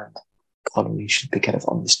there, and Connolly should be kind of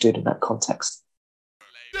understood in that context.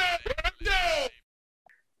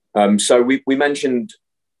 So we mentioned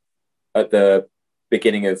at the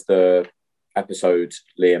beginning of the episode,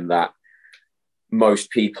 Liam, that most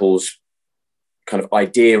people's kind of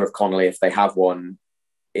idea of Connolly, if they have one,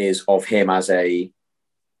 is of him as a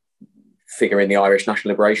figure in the Irish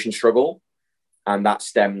national liberation struggle. And that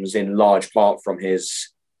stems in large part from his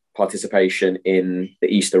participation in the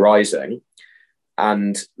Easter Rising.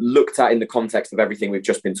 And looked at in the context of everything we've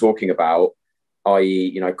just been talking about,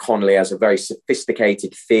 i.e., Connolly as a very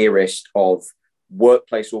sophisticated theorist of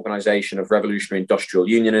workplace organisation, of revolutionary industrial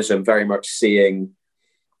unionism, very much seeing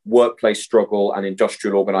workplace struggle and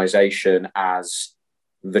industrial organisation as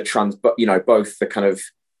both the kind of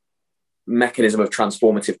mechanism of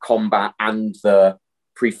transformative combat and the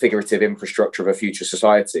prefigurative infrastructure of a future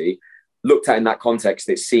society. Looked at in that context,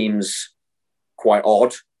 it seems quite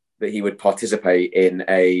odd that he would participate in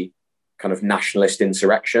a kind of nationalist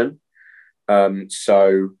insurrection.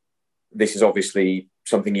 So this is obviously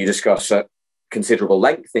something you discuss at considerable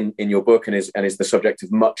length in your book, and is the subject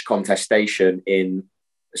of much contestation in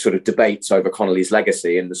sort of debates over Connolly's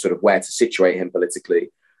legacy and the sort of where to situate him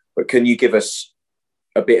politically. But can you give us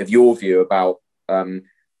a bit of your view about,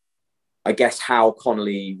 I guess, how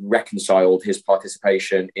Connolly reconciled his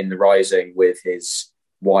participation in the Rising with his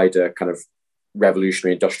wider kind of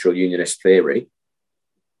revolutionary industrial unionist theory?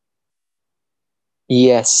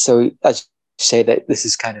 Yes, so as you say, that this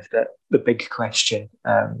is kind of the big question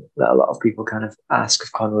that a lot of people kind of ask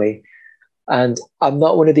of Connolly. And I'm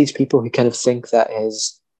not one of these people who kind of think that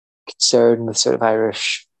his concern with sort of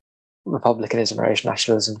Irish republicanism, Irish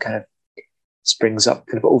nationalism kind of springs up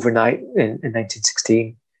kind of overnight in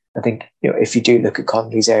 1916. I think, if you do look at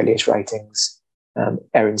Connolly's earliest writings,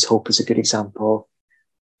 Erin's Hope is a good example.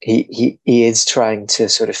 He is trying to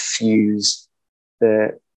sort of fuse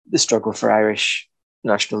the struggle for Irish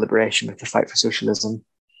national liberation with the fight for socialism.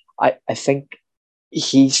 I think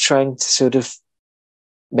he's trying to sort of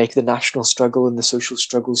make the national struggle and the social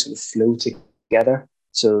struggle sort of flow together.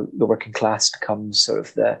 So the working class becomes sort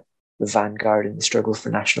of the vanguard in the struggle for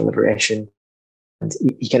national liberation. And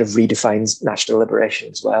he kind of redefines national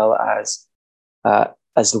liberation as well as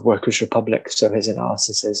the workers' republic. So his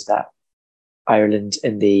analysis is that Ireland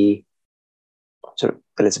in the sort of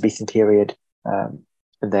Elizabethan period, and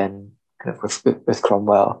then kind of with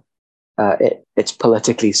Cromwell, it's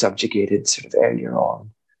politically subjugated sort of earlier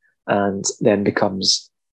on, and then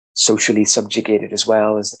becomes socially subjugated as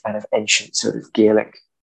well, as the kind of ancient sort of Gaelic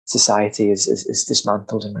society is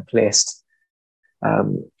dismantled and replaced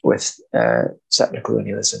with settler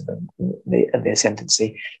colonialism and the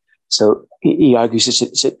ascendancy. So he argues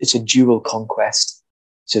it's a dual conquest.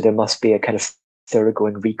 So there must be a kind of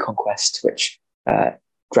thoroughgoing reconquest, which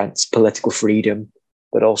grants political freedom,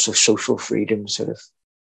 but also social freedom, sort of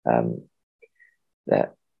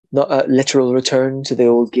not a literal return to the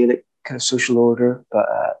old Gaelic kind of social order, but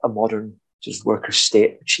a modern sort of worker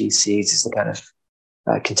state, which he sees as the kind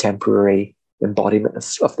of contemporary embodiment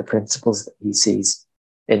of the principles that he sees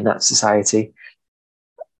in that society.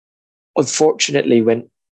 Unfortunately, when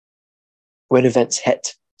events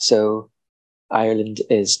hit, so Ireland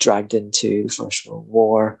is dragged into the First World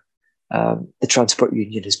War, The transport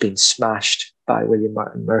union has been smashed by William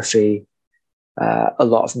Martin Murphy. A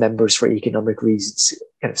lot of members, for economic reasons,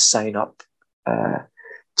 kind of sign up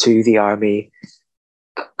to the army.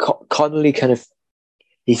 Connolly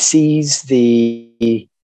he sees the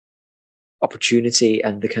opportunity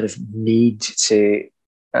and the kind of need to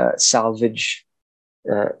salvage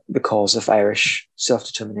the cause of Irish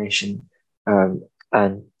self-determination,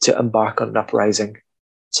 and to embark on an uprising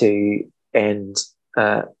to end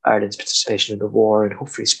Ireland's participation in the war and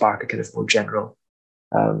hopefully spark a kind of more general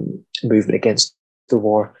movement against the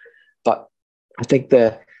war. But I think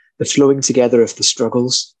the flowing together of the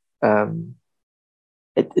struggles,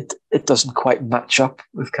 it doesn't quite match up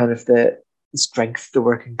with kind of the strength of the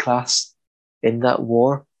working class in that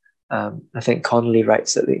war. I think Connolly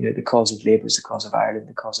writes that the cause of Labour is the cause of Ireland,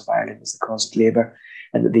 the cause of Ireland is the cause of Labour,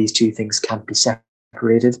 and that these two things can't be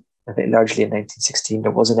separated. I think largely in 1916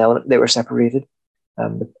 there was an element they were separated.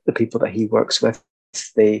 The people that he works with,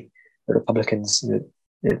 the Republicans,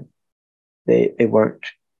 they weren't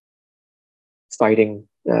fighting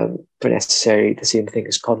for necessarily the same thing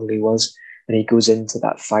as Connolly was, and he goes into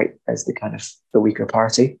that fight as the weaker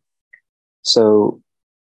party. So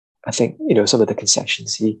I think some of the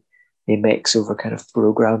concessions he makes over kind of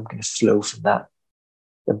programme kind of flow from that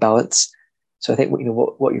imbalance. So I think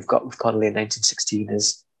what you've got with Connolly in 1916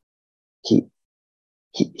 is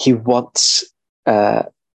he wants a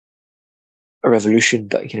revolution,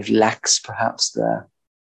 but he kind of lacks perhaps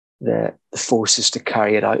the forces to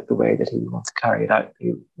carry it out the way that he wants to carry it out.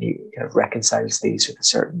 He kind of reconciles these with a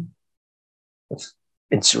certain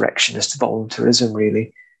insurrectionist voluntarism,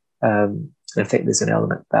 really. And I think there's an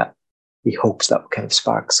element that he hopes that will kind of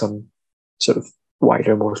spark some sort of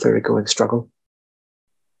wider, more thoroughgoing struggle.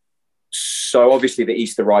 So obviously the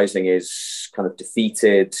Easter Rising is kind of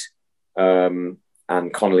defeated, and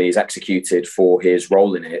Connolly is executed for his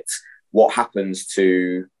role in it. What happens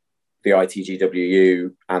to the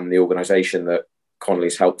ITGWU and the organisation that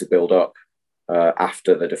Connolly's helped to build up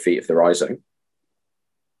after the defeat of the Rising?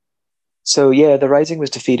 So yeah, the Rising was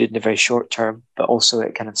defeated in a very short term, but also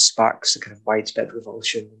it kind of sparks a kind of widespread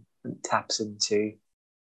revulsion and taps into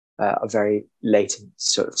a very latent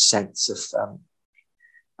sort of sense of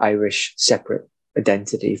Irish separate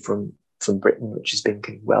identity from Britain, which has been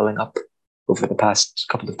kind of welling up over the past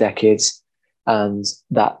couple of decades. And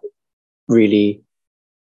that really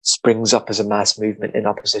springs up as a mass movement in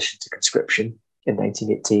opposition to conscription in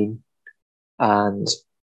 1918 and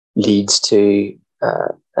leads to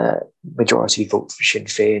a majority vote for Sinn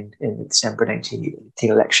Féin in the December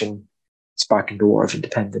 1918 election, sparking the War of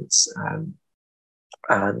Independence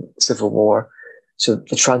and Civil War. So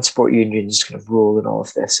the transport union's kind of role in all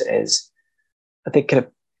of this is, I think, kind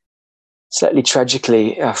of slightly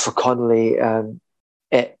tragically for Connolly,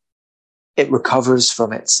 it recovers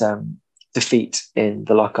from its defeat in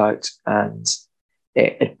the lockout, and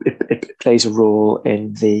it plays a role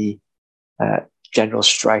in the general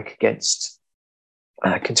strike against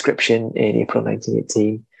conscription in April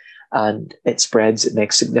 1918, and it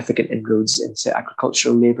makes significant inroads into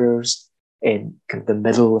agricultural labourers in kind of the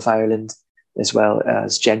middle of Ireland, as well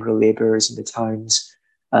as general labourers in the towns.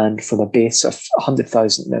 And from a base of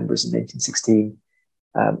 100,000 members in 1916,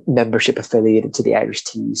 membership affiliated to the Irish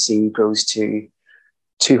TUC grows to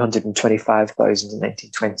 225,000 in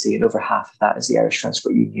 1920, and over half of that is the Irish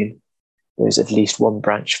Transport Union. There's at least one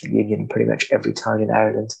branch of the union in pretty much every town in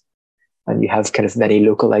Ireland. And you have kind of many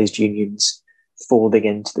localised unions folding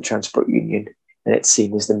into the Transport Union, and it's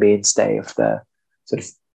seen as the mainstay of the sort of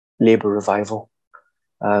labour revival.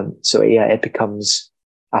 So yeah, it becomes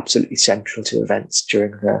absolutely central to events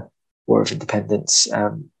during the War of Independence.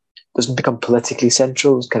 Doesn't become politically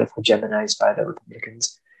central, it's kind of hegemonized by the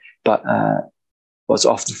Republicans. But what's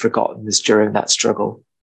often forgotten is during that struggle,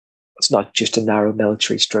 it's not just a narrow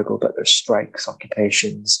military struggle, but there's strikes,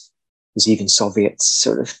 occupations. There's even Soviets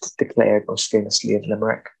sort of declared, most famously in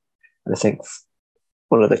Limerick. And I think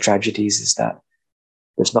one of the tragedies is that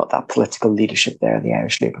there's not that political leadership there in the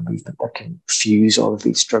Irish labour movement that can fuse all of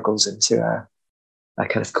these struggles into a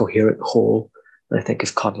kind of coherent whole. And I think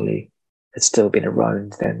if Connolly had still been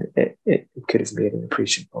around, then it could have made an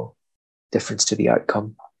appreciable difference to the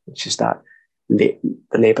outcome, which is that the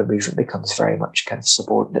labour movement becomes very much kind of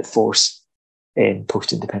subordinate force in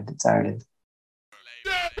post-independence Ireland.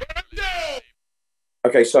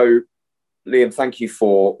 Okay, so Liam, thank you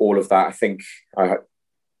for all of that. I think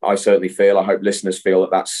I certainly feel, I hope listeners feel that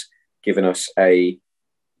that's given us a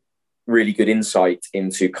really good insight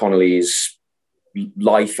into Connolly's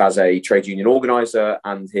life as a trade union organiser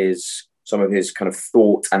and some of his kind of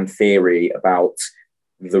thought and theory about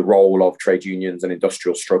the role of trade unions and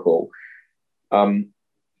industrial struggle.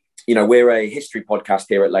 we're a history podcast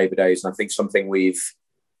here at Labour Days, and I think something we've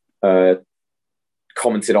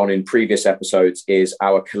commented on in previous episodes is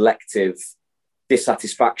our collective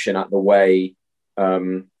dissatisfaction at the way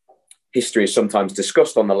history is sometimes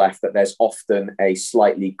discussed on the left, that there's often a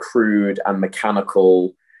slightly crude and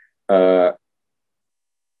mechanical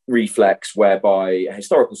reflex whereby a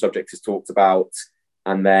historical subject is talked about,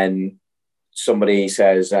 and then somebody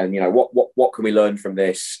says, and what can we learn from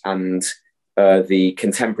this? And the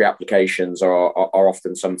contemporary applications are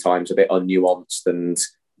often sometimes a bit unnuanced and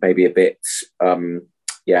maybe a bit,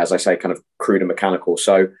 as I say, kind of crude and mechanical.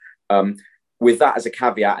 So with that as a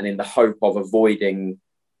caveat, and in the hope of avoiding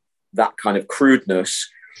that kind of crudeness,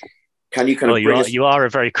 can you kind of you are a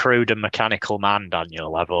very crude and mechanical man,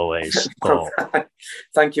 Daniel. I've always thought.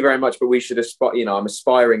 Thank you very much, but we should aspire. I'm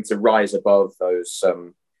aspiring to rise above those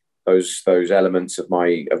elements of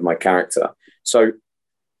my character. So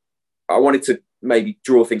I wanted to maybe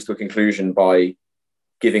draw things to a conclusion by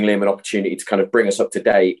giving Liam an opportunity to kind of bring us up to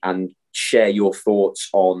date and share your thoughts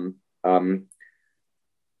on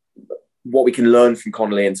what we can learn from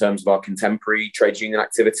Connolly in terms of our contemporary trade union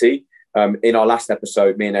activity. In our last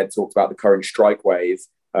episode, me and Ed talked about the current strike wave.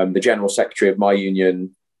 The General Secretary of my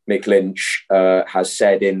union, Mick Lynch, has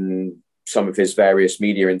said in some of his various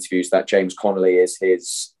media interviews that James Connolly is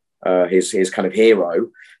his kind of hero.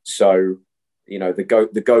 So,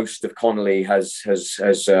 the ghost of Connolly has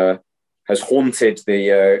haunted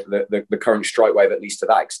the current strike wave, at least to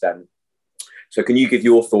that extent. So, can you give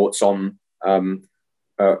your thoughts on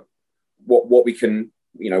what we can,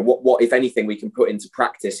 what if anything we can put into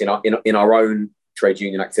practice in our own trade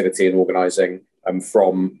union activity and organising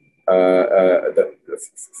from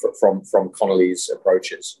Connolly's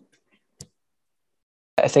approaches?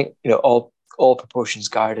 I think all proportions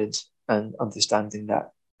guarded, and understanding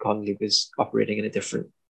that Connolly was operating in a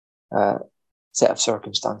different set of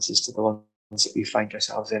circumstances to the ones that we find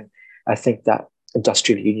ourselves in. I think that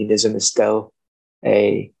industrial unionism is still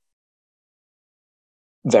a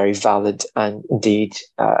very valid and indeed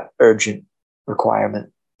urgent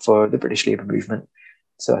requirement for the British labour movement.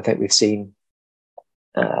 So I think we've seen,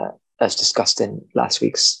 as discussed in last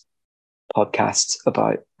week's podcast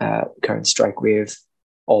about current strike wave,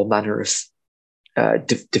 all manner of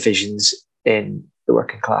divisions in the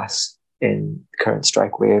working class in the current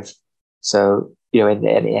strike wave. So, in the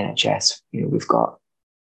NHS, we've got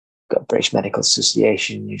British Medical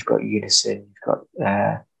Association, you've got Unison, you've got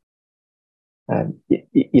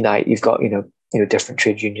Unite, you've got different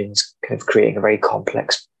trade unions kind of creating a very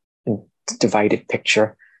complex and divided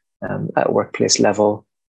picture at workplace level.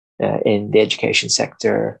 In the education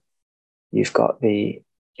sector, you've got the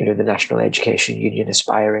National Education Union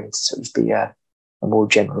aspiring to sort of be a more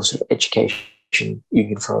general sort of education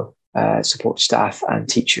union for support staff and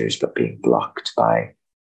teachers, but being blocked by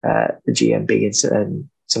the GMB and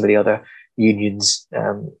some of the other unions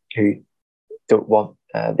who don't want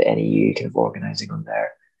the NEU kind of organising on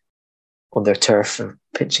their turf or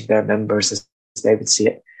pinching their members as they would see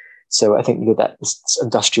it. So I think that this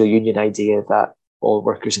industrial union idea that all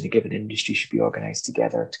workers in a given industry should be organised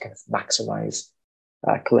together to kind of maximise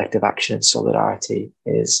collective action and solidarity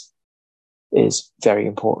is very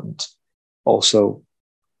important. Also,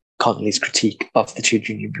 Connolly's critique of the trade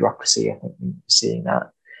union bureaucracy, I think we're seeing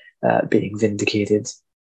that being vindicated.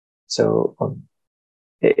 So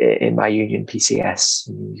in my union, PCS,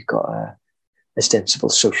 you've got ostensible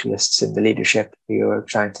socialists in the leadership who are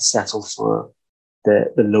trying to settle for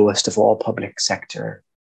the lowest of all public sector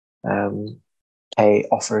pay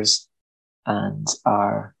offers and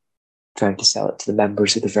are trying to sell it to the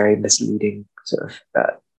members with a very misleading sort of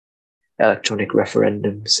electronic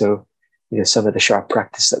referendum. So, some of the sharp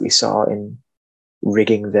practice that we saw in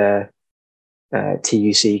rigging the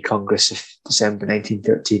TUC Congress of December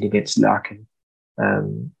 1913 against Larkin,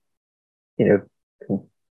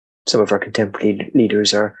 some of our contemporary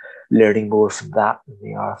leaders are learning more from that than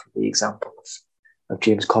they are from the example of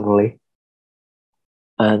James Connolly.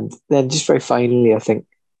 And then just very finally, I think,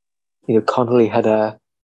 Connolly had a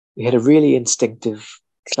really instinctive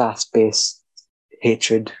class-based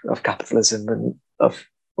hatred of capitalism and of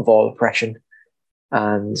all oppression.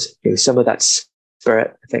 And some of that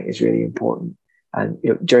spirit, I think, is really important. And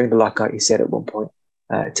during the lockout, he said at one point,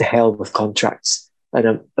 to hell with contracts.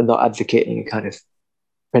 And I'm not advocating a kind of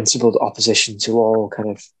principled opposition to all kind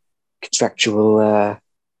of contractual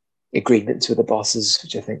agreements with the bosses,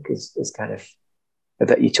 which I think is kind of a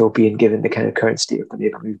bit utopian given the kind of current state of the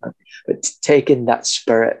labour movement. But taking that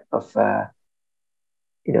spirit of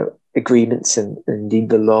agreements and indeed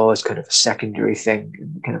the law as kind of a secondary thing,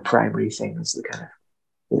 and the kind of primary thing is the kind of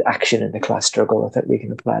the action in the class struggle. I think we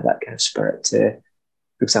can apply that kind of spirit to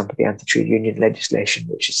for example, the anti-trade union legislation,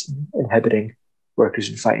 which is inhibiting workers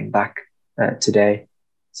from fighting back today.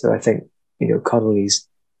 So I think, Connolly's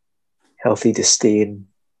healthy disdain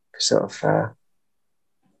for sort of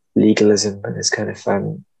legalism and his kind of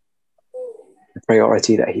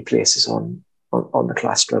priority that he places on the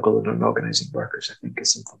class struggle and on organising workers, I think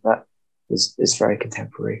is something that is very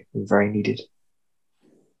contemporary and very needed.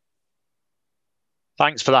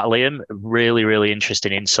 Thanks for that, Liam. Really, really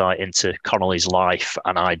interesting insight into Connolly's life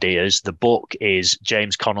and ideas. The book is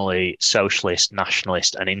James Connolly, Socialist,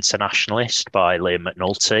 Nationalist and Internationalist by Liam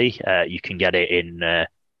McNulty. You can get it in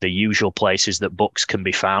the usual places that books can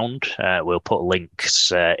be found. We'll put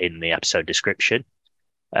links in the episode description.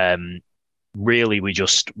 Really, we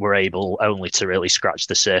just were able only to really scratch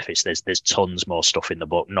the surface. There's tons more stuff in the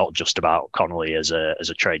book, not just about Connolly as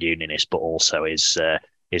a trade unionist, but also his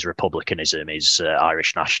republicanism, his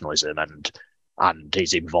Irish nationalism, and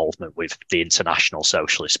his involvement with the international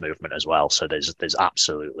socialist movement as well. So there's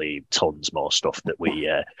absolutely tons more stuff that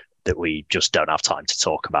we just don't have time to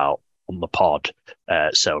talk about on the pod.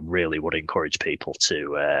 So really would encourage people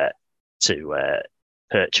to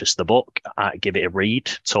purchase the book, give it a read,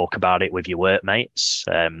 talk about it with your workmates,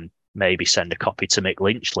 maybe send a copy to Mick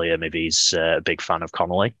Lynch, Liam, if he's a big fan of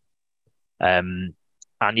Connolly.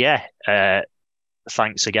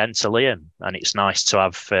 Thanks again to Liam, and it's nice to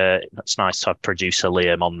have producer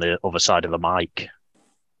Liam on the other side of the mic.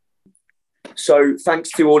 So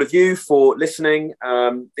thanks to all of you for listening.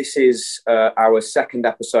 This is our second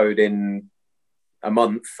episode in a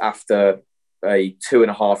month after a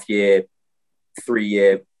 2.5 year, 3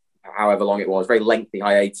 year, however long it was, very lengthy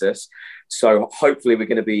hiatus. So hopefully we're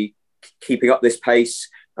going to be keeping up this pace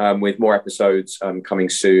with more episodes coming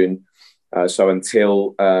soon. So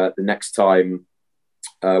until the next time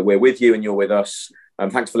we're with you and you're with us,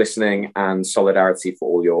 thanks for listening, and solidarity for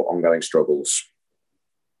all your ongoing struggles.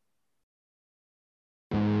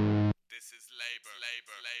 This is labor.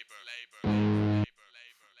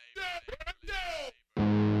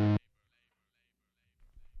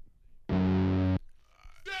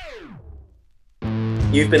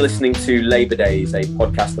 You've been listening to Labour Days, a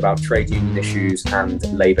podcast about trade union issues and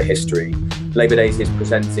labour history. Labour Days is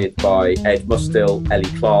presented by Ed Mustill,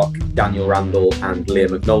 Ellie Clark, Daniel Randall and Liam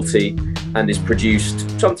McNulty, and is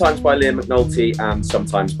produced sometimes by Liam McNulty and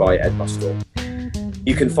sometimes by Ed Mustill.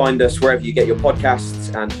 You can find us wherever you get your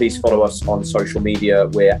podcasts, and please follow us on social media.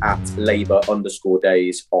 We're at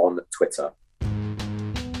Labour_Days on Twitter.